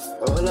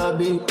 all I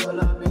be, all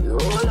I be,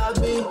 all I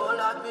be.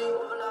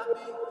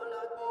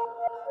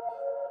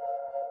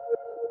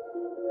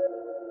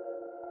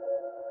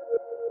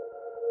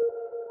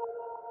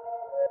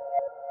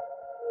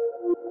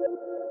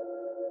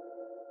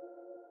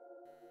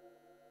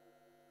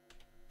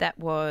 That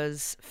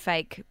was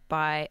Fake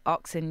by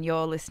Oxen.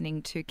 You're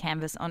listening to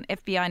Canvas on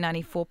FBI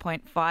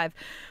 94.5.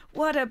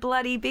 What a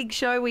bloody big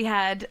show we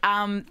had.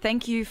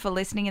 Thank you for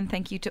listening, and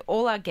thank you to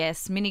all our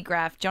guests, Minnie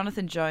Graff,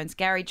 Jonathan Jones,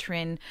 Gary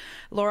Trin,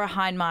 Laura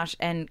Hindmarsh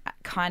and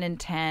Kynan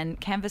Tan.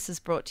 Canvas is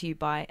brought to you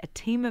by a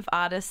team of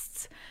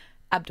artists,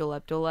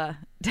 Abdullah,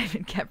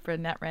 David Capra,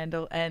 Nat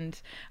Randall,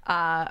 and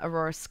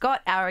Aurora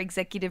Scott, our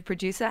executive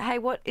producer. Hey,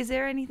 is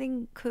there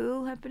anything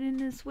cool happening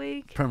this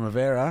week?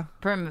 Primavera.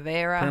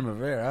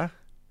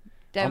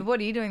 David, what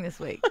are you doing this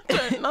week?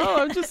 No,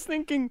 I'm just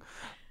thinking.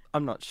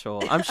 I'm not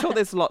sure. I'm sure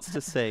there's lots to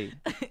see.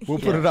 We'll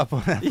put it up on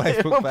our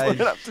Facebook page. Put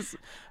it up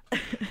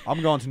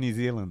I'm going to New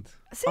Zealand.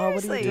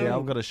 Seriously? Yeah,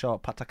 I've got a show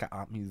at Pataka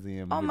Art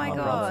Museum. Oh with my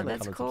brother God, for the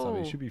that's Colours of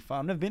cool. It should be fun.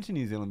 I've never been to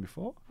New Zealand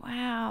before.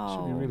 Wow.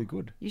 Should be really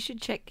good. You should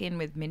check in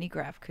with Minnie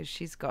Graff because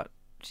she's got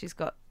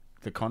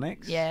the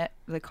Connex? Yeah,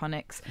 the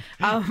Connex.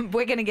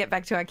 We're going to get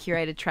back to our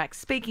curated tracks.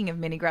 Speaking of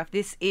Minnie Graff,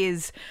 this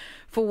is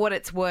For What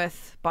It's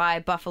Worth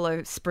by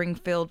Buffalo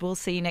Springfield. We'll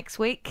see you next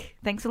week.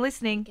 Thanks for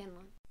listening.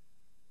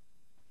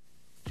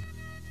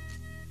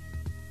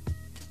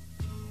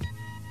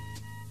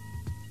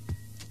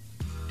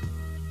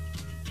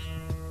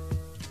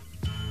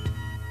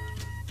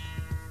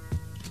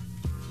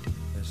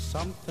 There's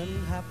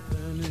something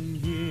happening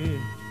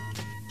here.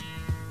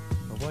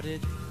 What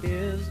it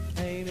is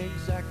ain't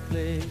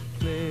exactly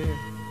clear.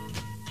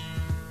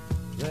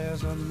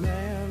 There's a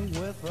man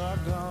with a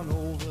gun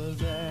over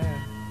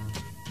there,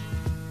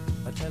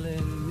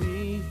 telling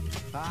me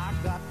I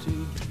got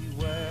to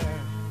beware.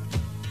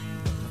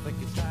 I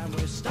think it's time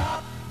we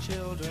stop,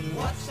 children.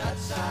 What's that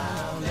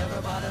sound?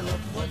 Everybody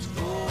look what's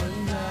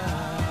going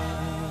down.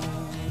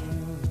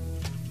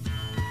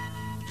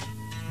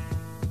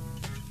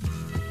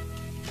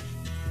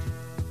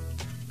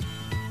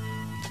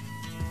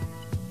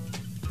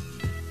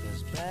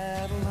 There's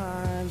battle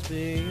lines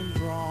being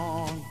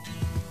drawn.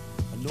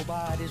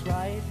 Nobody's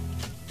right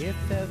if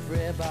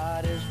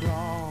everybody's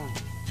wrong.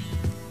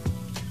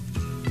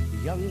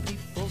 Young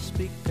people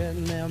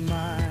speaking their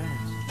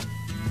minds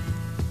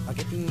are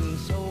getting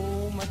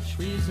so much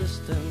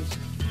resistance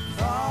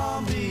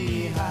from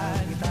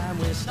behind. It's time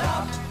we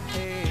stop.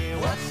 Hey,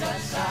 what's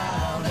that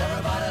sound?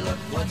 Everybody look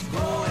what's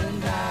going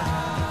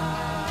down.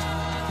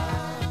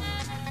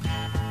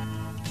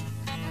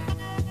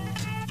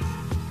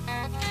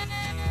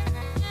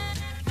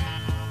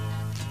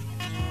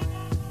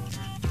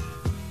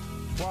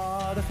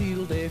 What a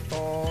field day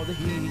for the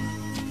heat.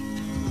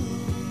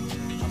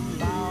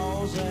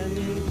 1,000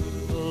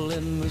 people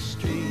in the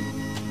street,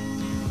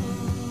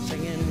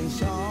 singing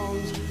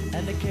songs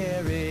and a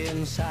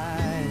carrying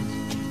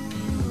signs.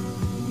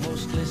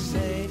 Mostly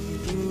say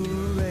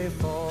hooray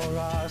for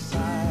our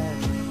side.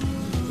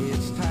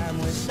 It's time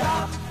we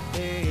stop.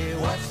 Hey,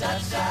 what's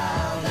that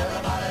sound?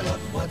 Everybody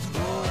look what's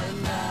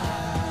going down.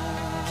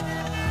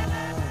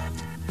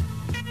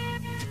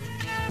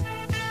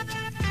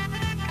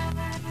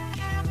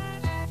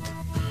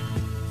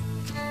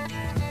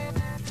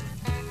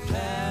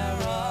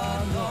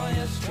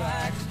 Paranoia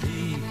strikes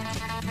deep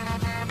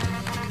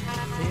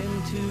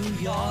into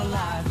your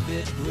life,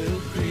 it will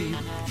creep.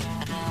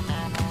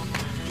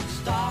 It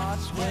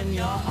starts when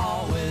you're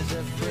always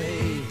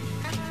afraid.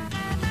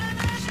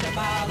 Step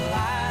out of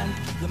line,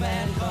 the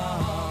man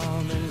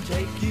come and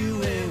take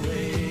you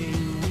away.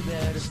 We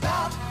better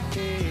stop.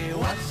 Hey,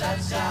 what's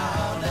that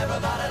sound?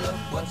 Everybody look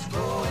what's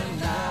going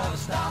down.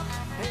 Stop.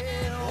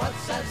 Hey,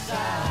 what's that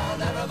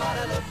sound?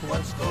 Everybody look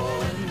what's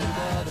going down. We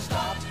better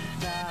stop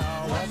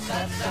now. What's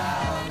that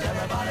sound?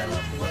 Everybody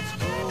look what's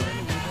going.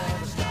 We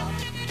better stop.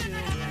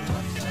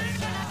 What's that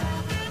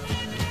sound?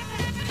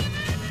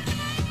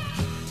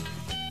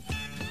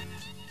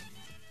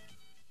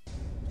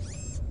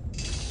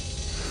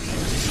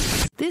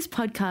 This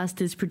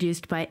podcast is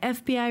produced by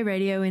FBI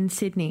Radio in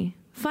Sydney.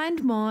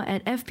 Find more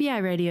at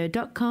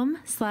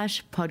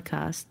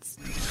fbiradio.com/podcasts.